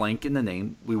wanted blank in the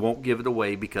name. We won't give it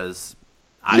away because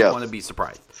I want to be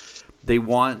surprised. They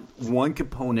want one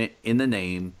component in the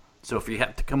name, so if you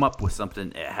have to come up with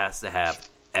something, it has to have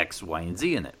X, Y, and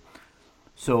Z in it.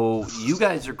 So you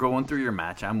guys are going through your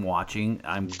match. I'm watching.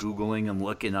 I'm Googling and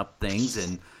looking up things,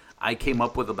 and I came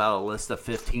up with about a list of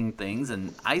 15 things,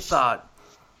 and I thought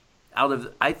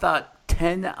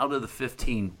 10 out of the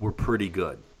 15 were pretty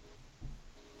good.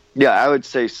 Yeah, I would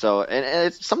say so.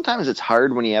 And sometimes it's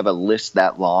hard when you have a list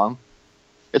that long.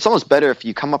 It's almost better if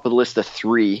you come up with a list of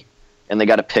 3 and they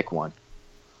got to pick one.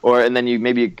 And then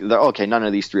okay, none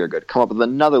of these 3 are good. Come up with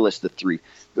another list of 3.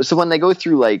 So when they go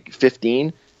through like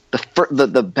 15,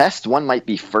 the best one might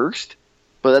be first,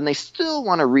 but then they still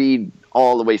want to read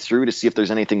all the way through to see if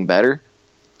there's anything better.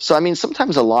 So, I mean,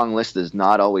 sometimes a long list is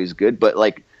not always good, but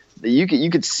like you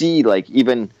could see, like,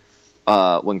 even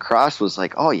when Kross was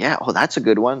like, oh yeah, that's a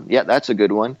good one. Yeah, that's a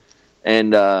good one.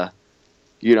 And, and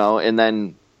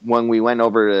then when we went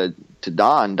over to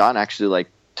Don actually like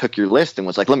took your list and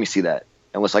was like, let me see that.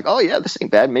 And was like, oh yeah, this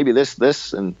ain't bad. Maybe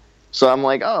this. And so I'm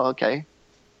like, oh, okay,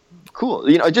 cool.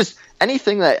 Just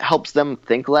anything that helps them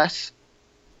think less,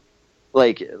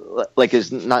 like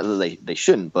is not that they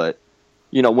shouldn't, but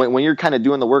when you're kind of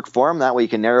doing the work for them, that way you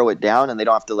can narrow it down and they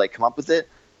don't have to like come up with it.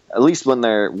 At least when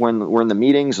we're in the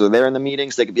meetings or they're in the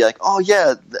meetings, they could be like, oh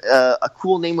yeah, a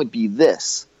cool name would be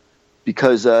this.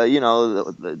 Because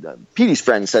Petey's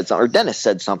friend said something, or Dennis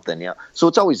said something. So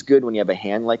it's always good when you have a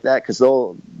hand like that, because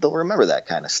they'll remember that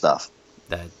kind of stuff.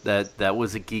 That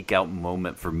was a geek out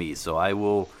moment for me. So I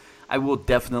will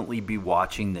definitely be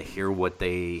watching to hear what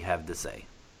they have to say.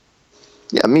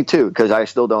 Yeah, me too, because I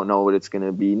still don't know what it's going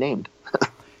to be named.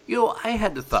 I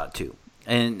had the thought too,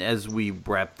 and as we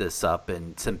wrap this up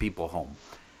and send people home,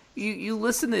 you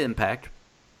listen to Impact.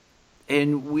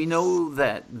 And we know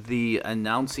that the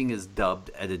announcing is dubbed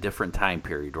at a different time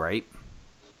period, right?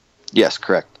 Yes,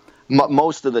 correct.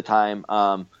 Most of the time.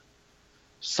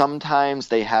 Sometimes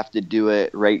they have to do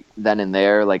it right then and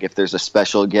there. Like if there's a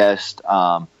special guest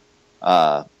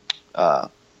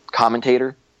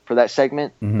commentator for that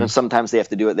segment, then sometimes they have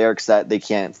to do it there because they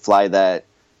can't fly that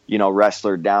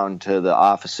wrestler down to the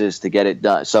offices to get it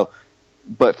done. So,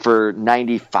 but for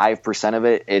 95% of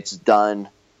it, it's done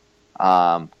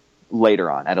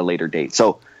later on at a later date.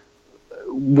 So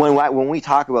when we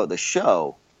talk about the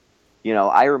show,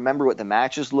 I remember what the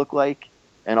matches look like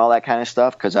and all that kind of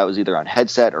stuff because I was either on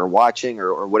headset or watching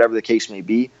or whatever the case may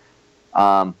be.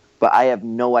 But I have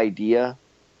no idea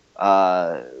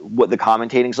what the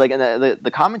commentating is like. And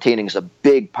the commentating is a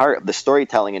big part of the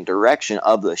storytelling and direction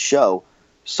of the show.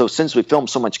 So since we film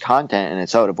so much content and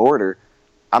it's out of order,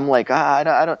 I'm like, I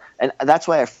don't. And that's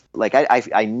why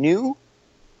I knew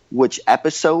which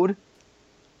episode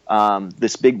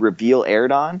this big reveal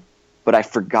aired on, but I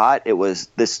forgot it was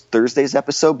this Thursday's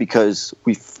episode because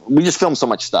we just filmed so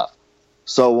much stuff.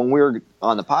 So when we were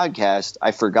on the podcast,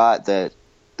 I forgot that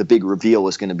the big reveal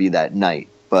was going to be that night.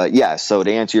 But yeah, so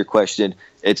to answer your question,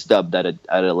 it's dubbed at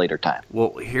a later time.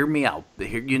 Well, hear me out.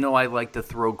 I like to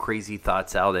throw crazy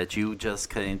thoughts out at you. Just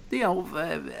kind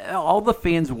of, all the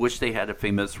fans wish they had a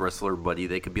famous wrestler buddy.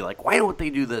 They could be like, why don't they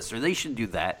do this or they should do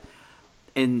that?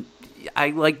 And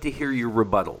I like to hear your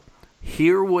rebuttal.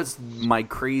 Here was my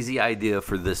crazy idea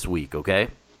for this week, okay?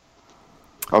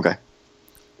 Okay.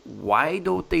 Why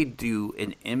don't they do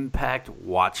an Impact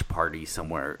watch party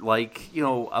somewhere? Like,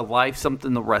 a live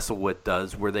Something to Wrestle With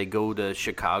does where they go to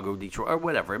Chicago, Detroit, or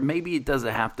whatever. Maybe it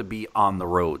doesn't have to be on the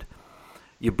road.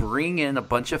 You bring in a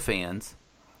bunch of fans.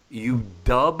 You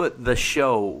dub the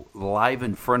show live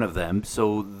in front of them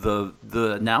so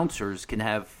the announcers can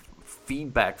have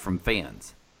feedback from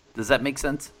fans. Does that make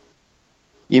sense?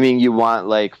 You mean you want,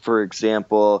 like, for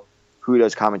example, who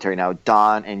does commentary now?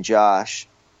 Don and Josh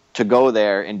to go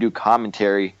there and do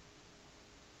commentary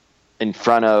in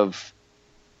front of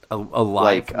A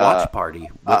live watch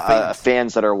party with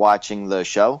fans that are watching the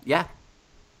show. Yeah.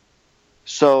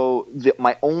 So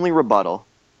my only rebuttal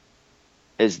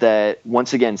is that,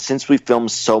 once again, since we film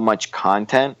so much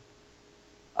content,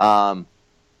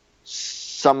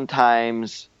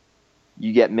 sometimes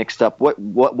you get mixed up.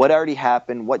 What already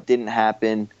happened? What didn't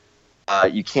happen?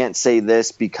 You can't say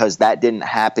this because that didn't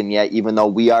happen yet, even though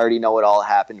we already know it all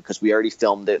happened because we already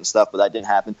filmed it and stuff, but that didn't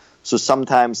happen. So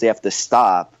sometimes they have to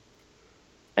stop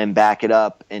and back it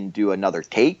up and do another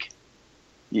take.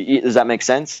 Does that make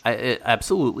sense?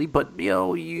 Absolutely, but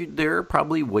there are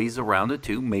probably ways around it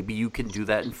too. Maybe you can do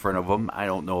that in front of them. I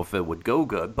don't know if it would go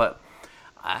good, but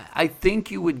I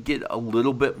think you would get a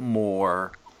little bit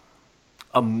more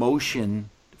emotion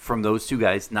from those two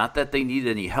guys. Not that they need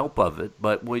any help of it,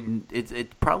 but when it's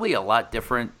probably a lot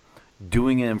different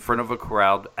doing it in front of a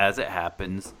crowd as it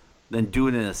happens than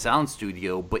doing it in a sound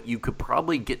studio. But you could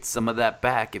probably get some of that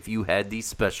back if you had these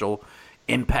special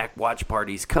Impact watch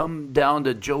parties. Come down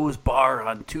to Joe's Bar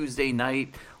on Tuesday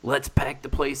night. Let's pack the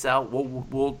place out.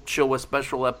 We'll show a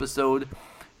special episode.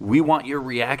 We want your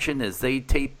reaction as they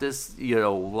tape this,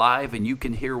 live, and you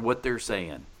can hear what they're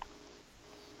saying.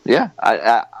 Yeah,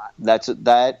 that's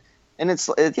that, and it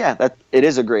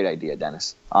is a great idea,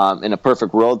 Dennis. In a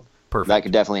perfect world, that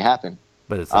could definitely happen.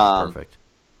 But it's not perfect.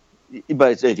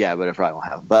 But it probably won't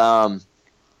happen. But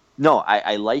no,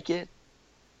 I like it.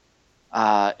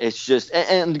 It's just,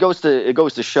 and it goes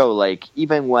to show, like,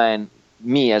 even when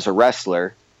me as a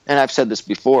wrestler, and I've said this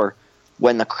before,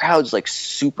 when the crowd's like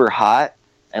super hot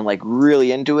and like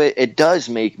really into it, it does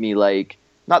make me like,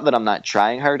 not that I'm not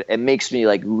trying hard, it makes me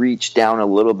like reach down a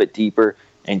little bit deeper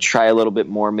and try a little bit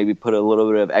more, maybe put a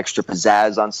little bit of extra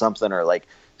pizzazz on something, or like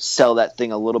sell that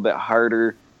thing a little bit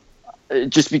harder,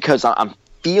 just because I'm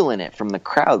feeling it from the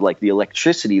crowd, like the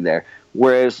electricity there.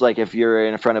 Whereas, like, if you're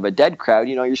in front of a dead crowd,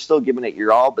 you're still giving it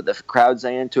your all, but the crowd's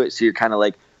into it, so you're kind of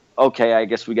like, okay, I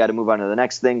guess we got to move on to the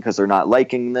next thing because they're not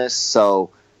liking this. So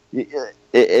it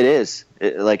is.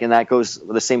 And that goes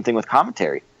the same thing with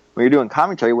commentary. When you're doing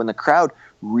commentary, when the crowd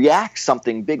reacts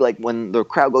something big, like when the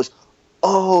crowd goes,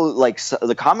 oh, like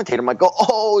the commentator might go,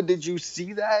 oh, did you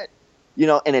see that?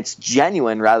 And it's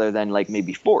genuine rather than, like,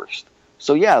 maybe forced.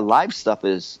 So, yeah, live stuff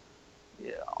is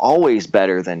always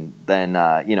better than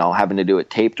having to do it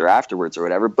taped or afterwards or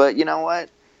whatever. But you know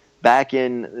what? Back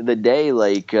in the day,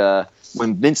 like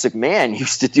when Vince McMahon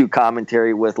used to do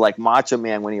commentary with like Macho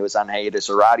Man when he was on hiatus,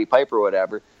 or Roddy Piper or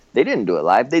whatever, they didn't do it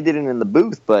live. They did it in the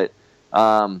booth. But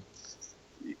they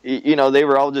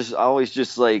were always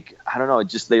just like, I don't know,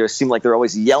 they seemed like they're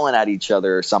always yelling at each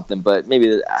other or something. But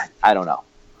maybe I don't know.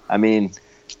 I mean,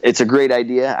 it's a great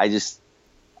idea.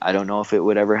 I don't know if it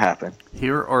would ever happen.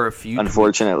 Here are a few.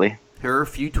 Unfortunately, here are a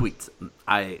few tweets.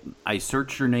 I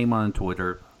searched your name on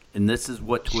Twitter, and this is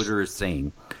what Twitter is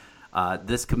saying.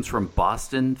 This comes from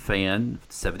Boston Fan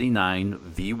 79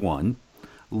 V1.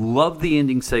 Love the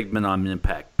ending segment on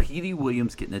Impact. Petey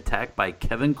Williams getting attacked by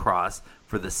Kevin Kross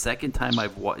for the second time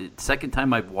I've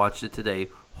watched it today.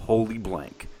 Holy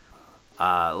blank.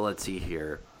 Let's see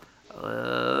here.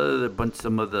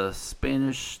 Some of the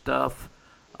Spanish stuff.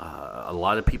 A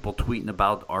lot of people tweeting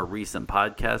about our recent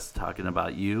podcast, talking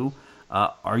about you.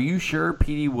 Are you sure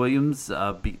Petey Williams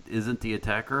isn't the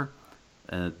attacker?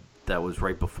 That was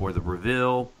right before the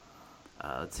reveal.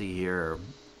 Let's see here.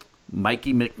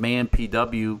 Mikey McMahon,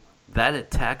 PW. That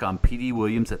attack on Petey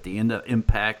Williams at the end of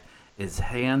Impact is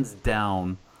hands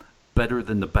down better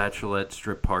than the Bachelorette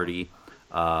strip party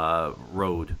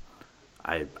road.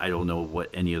 I don't know what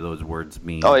any of those words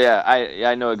mean. Oh yeah,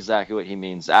 I know exactly what he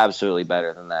means. Absolutely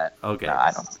better than that. Okay. No,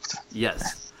 I don't know.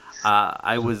 Yes.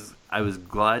 I was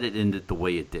glad it ended the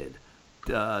way it did.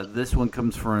 This one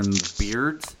comes from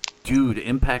Beards. Dude,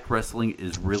 Impact Wrestling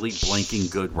is really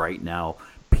blanking good right now.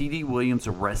 Petey Williams'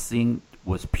 wrestling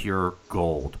was pure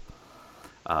gold.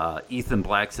 Ethan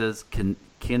Black says,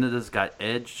 Canada's got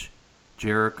Edge,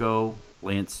 Jericho,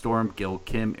 Lance Storm, Gil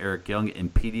Kim, Eric Young,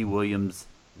 and Petey Williams.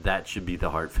 That should be the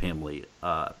Hart family.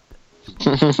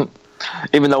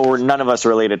 Even though none of us are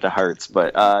related to Harts.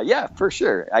 But, yeah, for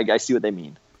sure. I see what they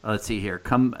mean. Let's see here.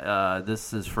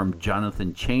 This is from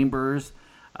Jonathan Chambers.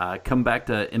 Come back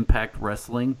to Impact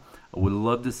Wrestling. I would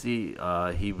love to see,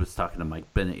 he was talking to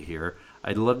Mike Bennett here.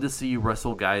 I'd love to see you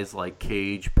wrestle guys like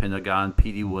Cage, Pentagon,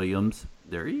 Petey Williams.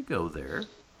 There you go there.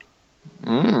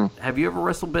 Have you ever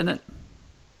wrestled Bennett?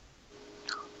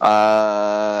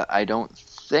 I don't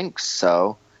think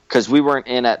so, because we weren't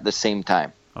in at the same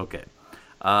time. Okay.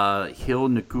 Hill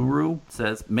Naguru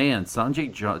says, man,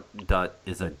 Sanjay Dutt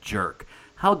is a jerk.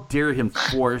 How dare him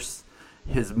force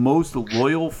his most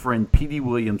loyal friend Petey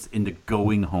Williams into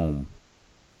going home?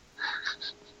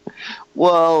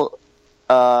 Well,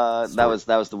 that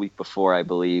was the week before, I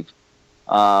believe.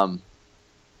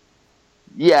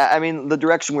 Yeah, I mean, the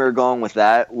direction we were going with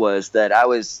that was that I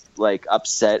was like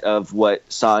upset of what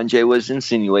Sanjay was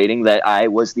insinuating, that I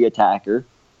was the attacker.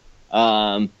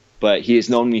 But he has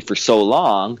known me for so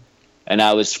long, and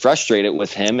I was frustrated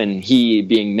with him, and he,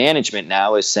 being management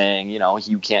now, is saying,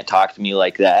 you can't talk to me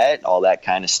like that, all that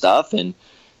kind of stuff. And,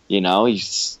 he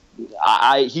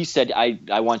said,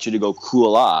 I want you to go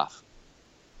cool off.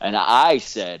 And I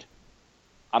said,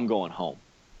 I'm going home.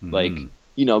 Like,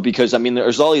 because, I mean,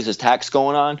 there's all these attacks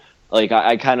going on. Like,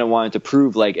 I kind of wanted to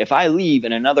prove, like, if I leave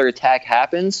and another attack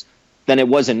happens, then it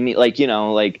wasn't me. Like,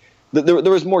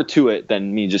 there was more to it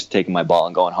than me just taking my ball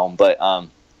and going home. But,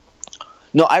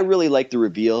 no, I really liked the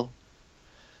reveal.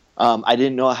 I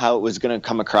didn't know how it was going to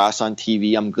come across on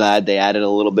TV. I'm glad they added a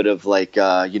little bit of, like,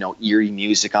 eerie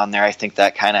music on there. I think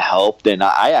that kind of helped. And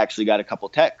I actually got a couple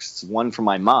texts. One from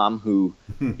my mom who,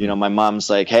 my mom's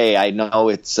like, hey, I know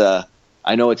it's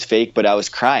fake, but I was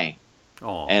crying.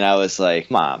 Aww. And I was like,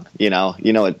 Mom,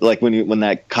 like when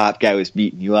that cop guy was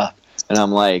beating you up. And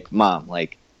I'm like, Mom,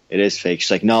 like, it is fake.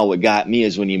 She's like, no, what got me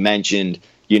is when you mentioned,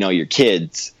 your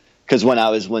kids. Because when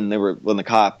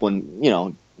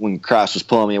Kross was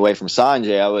pulling me away from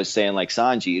Sanjay, I was saying, like,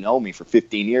 Sanjay, you know me for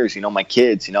 15 years, my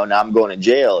kids, now I'm going to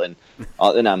jail, and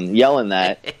I'm yelling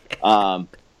that,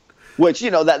 which,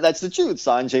 that's the truth.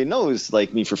 Sanjay knows,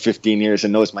 like, me for 15 years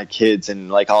and knows my kids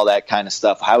and, like, all that kind of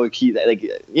stuff. How would he, like,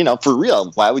 for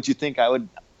real, why would you think I would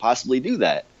possibly do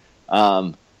that?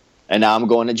 And now I'm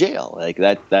going to jail. Like,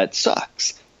 that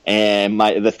sucks. And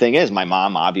the thing is, my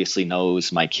mom obviously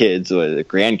knows my kids or the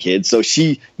grandkids, so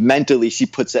she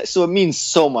puts that. So it means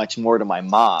so much more to my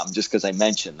mom just because I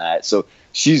mentioned that. So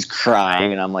she's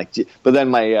crying, and I'm like, but then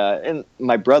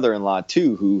my brother-in-law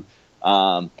too, who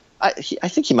I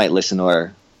think he might listen to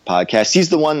our podcast. He's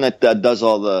the one that does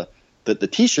all the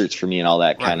T-shirts for me and all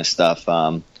that kind of stuff.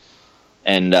 Did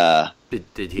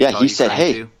he? Yeah, he said,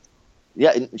 hey, too?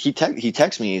 Yeah, he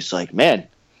texted me. He's like, man,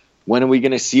 when are we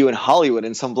going to see you in Hollywood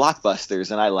in some blockbusters?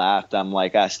 And I laughed. I'm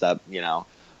like, stop,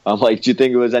 I'm like, do you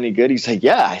think it was any good? He's like,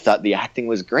 yeah, I thought the acting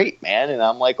was great, man. And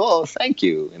I'm like, oh, thank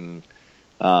you. And,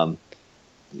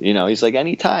 he's like,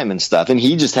 anytime and stuff. And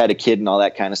he just had a kid and all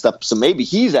that kind of stuff. So maybe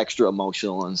he's extra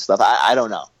emotional and stuff. I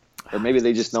don't know. Or maybe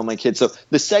they just know my kids. So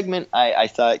the segment, I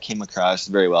thought came across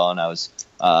very well, and I was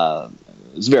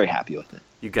very happy with it.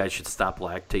 You guys should stop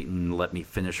lactating and let me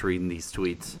finish reading these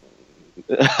tweets.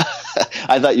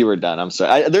 I thought you were done. I'm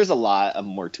sorry. There's a lot of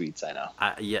more tweets, I know.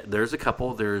 Yeah, there's a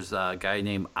couple. There's a guy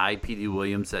named Petey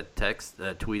Williams that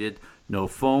tweeted, no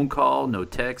phone call, no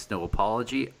text, no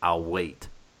apology. I'll wait.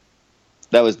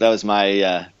 That was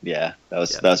my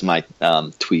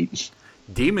tweet.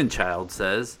 Demon Child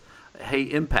says, hey,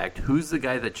 Impact, who's the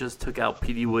guy that just took out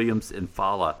Petey Williams in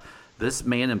Fala? This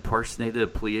man impersonated a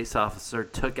police officer,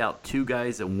 took out 2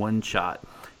 guys in 1 shot.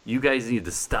 You guys need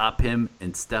to stop him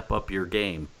and step up your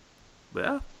game.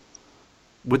 Yeah.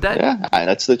 Would that? Yeah,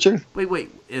 that's the truth. Wait.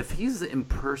 If he's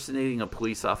impersonating a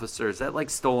police officer, is that like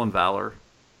stolen valor?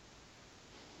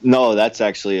 No, that's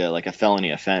actually like a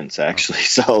felony offense, actually.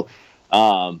 So,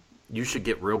 you should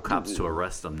get real cops to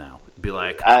arrest them now. Be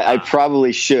like, I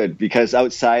probably should, because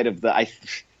outside of the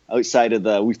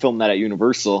we filmed that at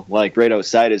Universal. Like right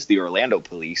outside is the Orlando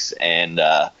police, and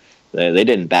they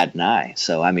didn't bat an eye.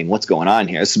 So, I mean, what's going on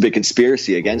here? It's a big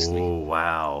conspiracy against me. Oh,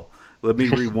 wow. Let me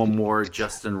read one more.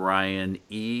 Justin Ryan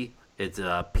E. It's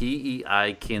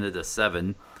PEI Canada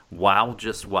 7. Wow,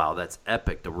 just wow. That's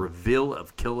epic. The reveal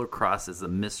of Killer Kross as a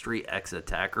mystery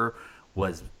ex-attacker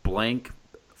was blank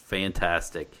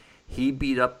fantastic. He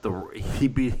beat up the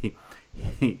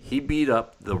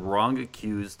wrong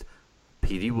accused,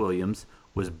 Petey Williams,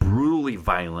 was brutally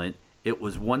violent. It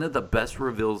was one of the best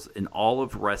reveals in all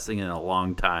of wrestling in a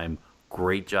long time.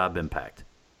 Great job, Impact.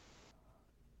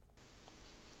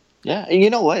 Yeah, and you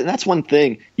know what? That's one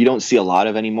thing you don't see a lot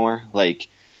of anymore. Like,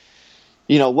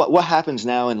 what happens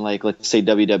now in, like, let's say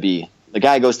WWE? The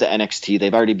guy goes to NXT.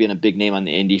 They've already been a big name on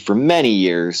the indie for many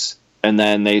years, and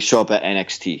then they show up at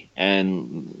NXT.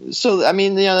 And so, I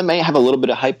mean, they may have a little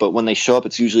bit of hype, but when they show up,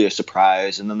 it's usually a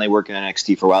surprise, and then they work in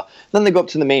NXT for a while. Then they go up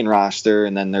to the main roster,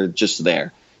 and then they're just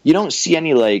there. You don't see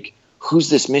any, like,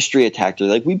 who's this mystery attacker?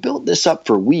 Like, we built this up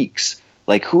for weeks.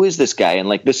 Like, who is this guy? And,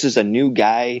 like, this is a new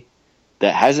guy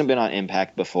that hasn't been on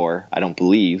Impact before, I don't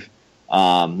believe.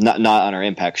 Not on our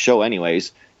Impact show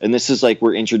anyways. And this is like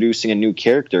we're introducing a new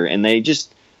character. And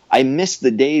I miss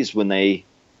the days when they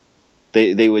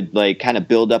would, like, kind of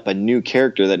build up a new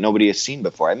character that nobody has seen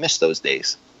before. I miss those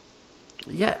days.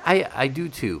 Yeah, I do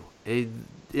too.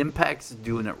 Impact's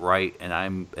doing it right, and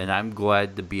I'm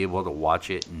glad to be able to watch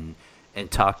it and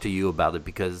talk to you about it,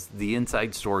 because the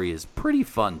inside story is pretty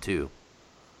fun too.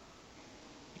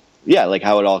 Yeah, like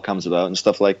how it all comes about and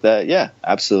stuff like that. Yeah,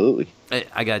 absolutely.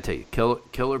 I gotta tell you,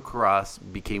 Killer Kross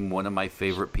became one of my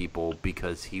favorite people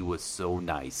because he was so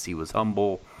nice. He was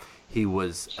humble. He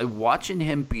was watching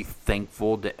him be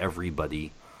thankful to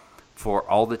everybody for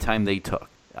all the time they took.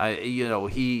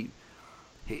 He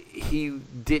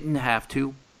didn't have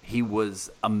to. He was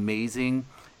amazing.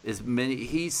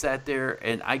 He sat there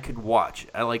and I could watch.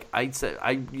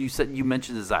 You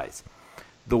mentioned his eyes.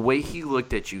 The way he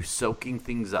looked at you, soaking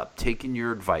things up, taking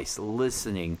your advice,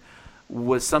 listening,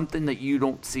 was something that you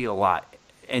don't see a lot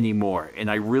anymore, and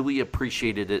I really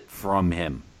appreciated it from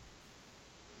him.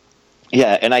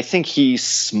 Yeah, and I think he's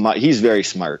smart. He's very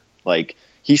smart. Like,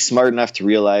 he's smart enough to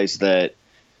realize that,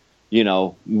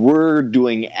 we're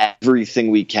doing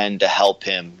everything we can to help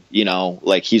him.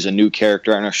 Like, he's a new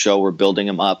character on our show. We're building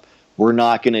him up. We're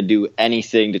not going to do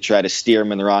anything to try to steer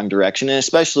him in the wrong direction. And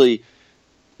especially,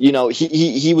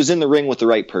 he was in the ring with the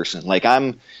right person. Like,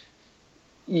 I'm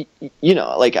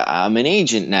an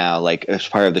agent now, like, as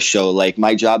part of the show. Like,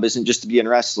 my job isn't just to be a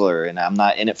wrestler, and I'm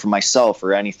not in it for myself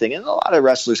or anything. And a lot of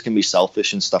wrestlers can be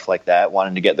selfish and stuff like that,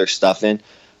 wanting to get their stuff in.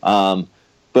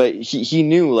 But he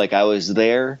knew, like, I was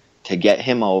there to get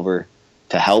him over,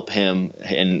 to help him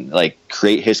and, like,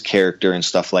 create his character and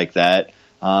stuff like that.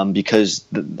 Because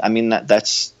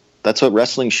that's what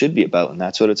wrestling should be about, and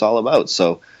that's what it's all about.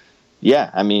 So,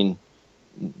 yeah, I mean,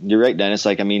 you're right, Dennis.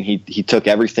 Like, I mean, he took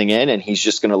everything in, and he's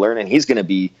just going to learn, and he's going to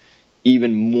be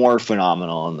even more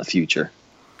phenomenal in the future.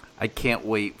 I can't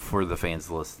wait for the fans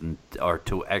to listen or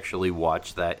to actually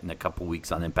watch that in a couple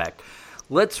weeks on Impact.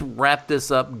 Let's wrap this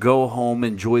up. Go home.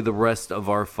 Enjoy the rest of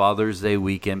our Father's Day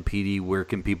weekend. Petey, where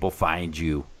can people find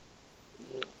you?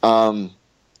 On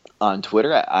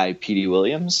Twitter at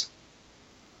iPeteyWilliams.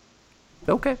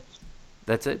 Okay.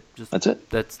 That's it. That's it.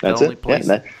 That's the only place.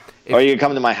 Yeah, or you can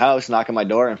come to my house, knock on my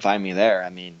door, and find me there. I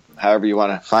mean, however you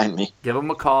want to find me. Give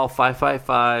them a call,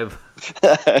 555.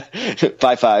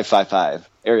 5555.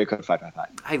 Area code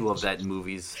 555. I love that in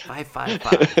movies.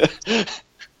 555.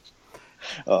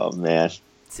 Oh, man.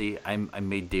 See, I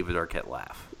made David Arquette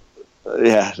laugh.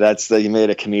 Yeah, you made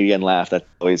a comedian laugh. That's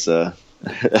always a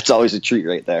treat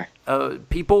right there.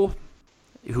 People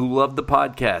who love the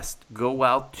podcast, go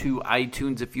out to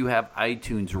iTunes if you have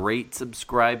iTunes. Rate,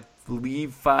 subscribe,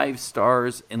 leave 5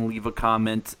 stars, and leave a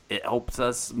comment. It helps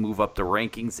us move up the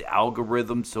rankings, the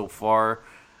algorithm so far.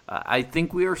 I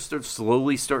think we are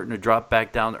slowly starting to drop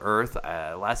back down to earth.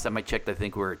 Last time I checked, I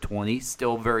think we were at 20,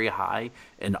 still very high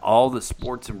in all the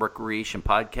sports and recreation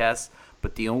podcasts.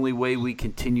 But the only way we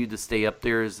continue to stay up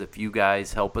there is if you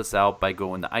guys help us out by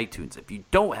going to iTunes. If you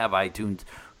don't have iTunes,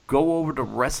 go over to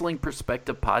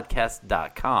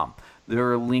WrestlingPerspectivePodcast.com.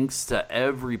 There are links to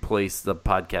every place the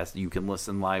podcast. You can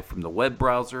listen live from the web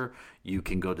browser. You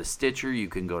can go to Stitcher. You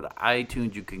can go to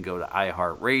iTunes. You can go to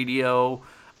iHeartRadio.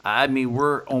 I mean,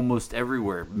 we're almost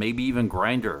everywhere. Maybe even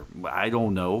Grindr. I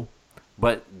don't know.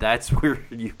 But that's where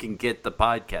you can get the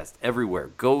podcast, everywhere.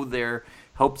 Go there.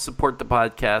 Help support the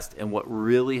podcast. And what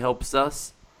really helps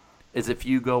us is if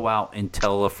you go out and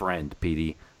tell a friend,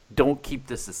 Petey. Don't keep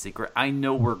this a secret. I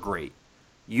know we're great.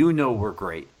 You know we're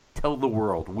great. Tell the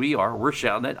world. We're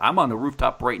shouting it. I'm on the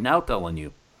rooftop right now telling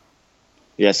you.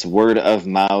 Yes, word of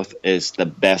mouth is the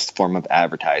best form of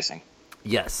advertising.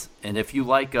 Yes, and if you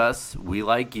like us, we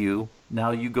like you.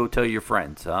 Now you go tell your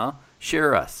friends, huh?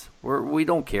 Share us. We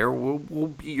don't care. We'll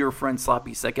be your friend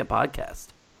Sloppy Second Podcast.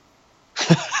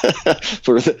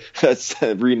 Let's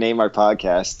rename our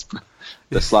podcast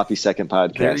the Sloppy Second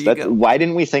Podcast. Why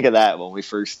didn't we think of that when we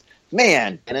first?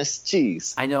 Man, Dennis,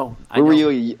 jeez. I know. Where were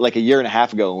you like a year and a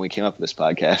half ago when we came up with this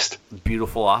podcast?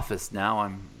 Beautiful office. Now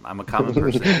I'm a common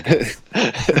person, I guess.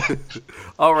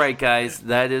 All right, guys.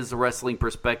 That is the Wrestling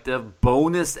Perspective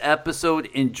bonus episode.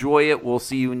 Enjoy it. We'll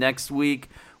see you next week.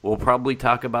 We'll probably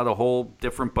talk about a whole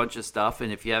different bunch of stuff.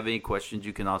 And if you have any questions,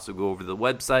 you can also go over to the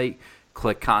website,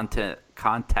 click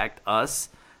contact us.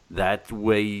 That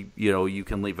way, you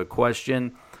can leave a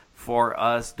question for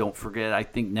us. Don't forget, I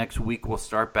think next week we'll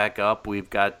start back up.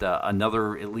 We've got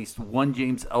another, at least one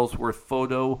James Ellsworth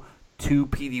photo, 2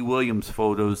 Petey Williams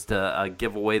photos to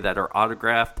give away that are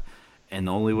autographed. And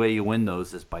the only way you win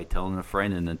those is by telling a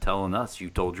friend and then telling us you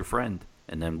told your friend.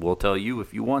 And then we'll tell you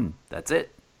if you won. That's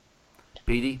it.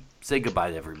 Petey, say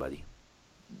goodbye to everybody.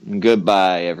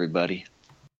 Goodbye, everybody.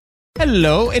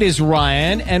 Hello, it is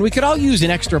Ryan, and we could all use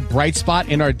an extra bright spot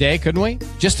in our day, couldn't we?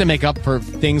 Just to make up for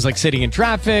things like sitting in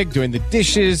traffic, doing the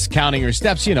dishes, counting your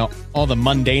steps, you know, all the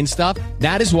mundane stuff.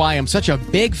 That is why I'm such a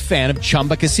big fan of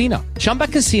Chumba Casino. Chumba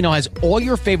Casino has all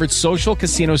your favorite social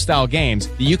casino-style games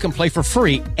that you can play for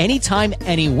free anytime,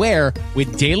 anywhere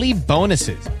with daily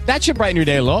bonuses. That should brighten your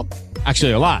day a little.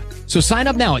 Actually, a lot. So sign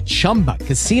up now at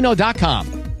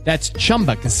ChumbaCasino.com. That's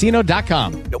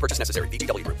ChumbaCasino.com. No purchase necessary.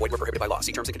 VGW Group. Void where prohibited by law.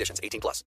 See terms and conditions. 18+.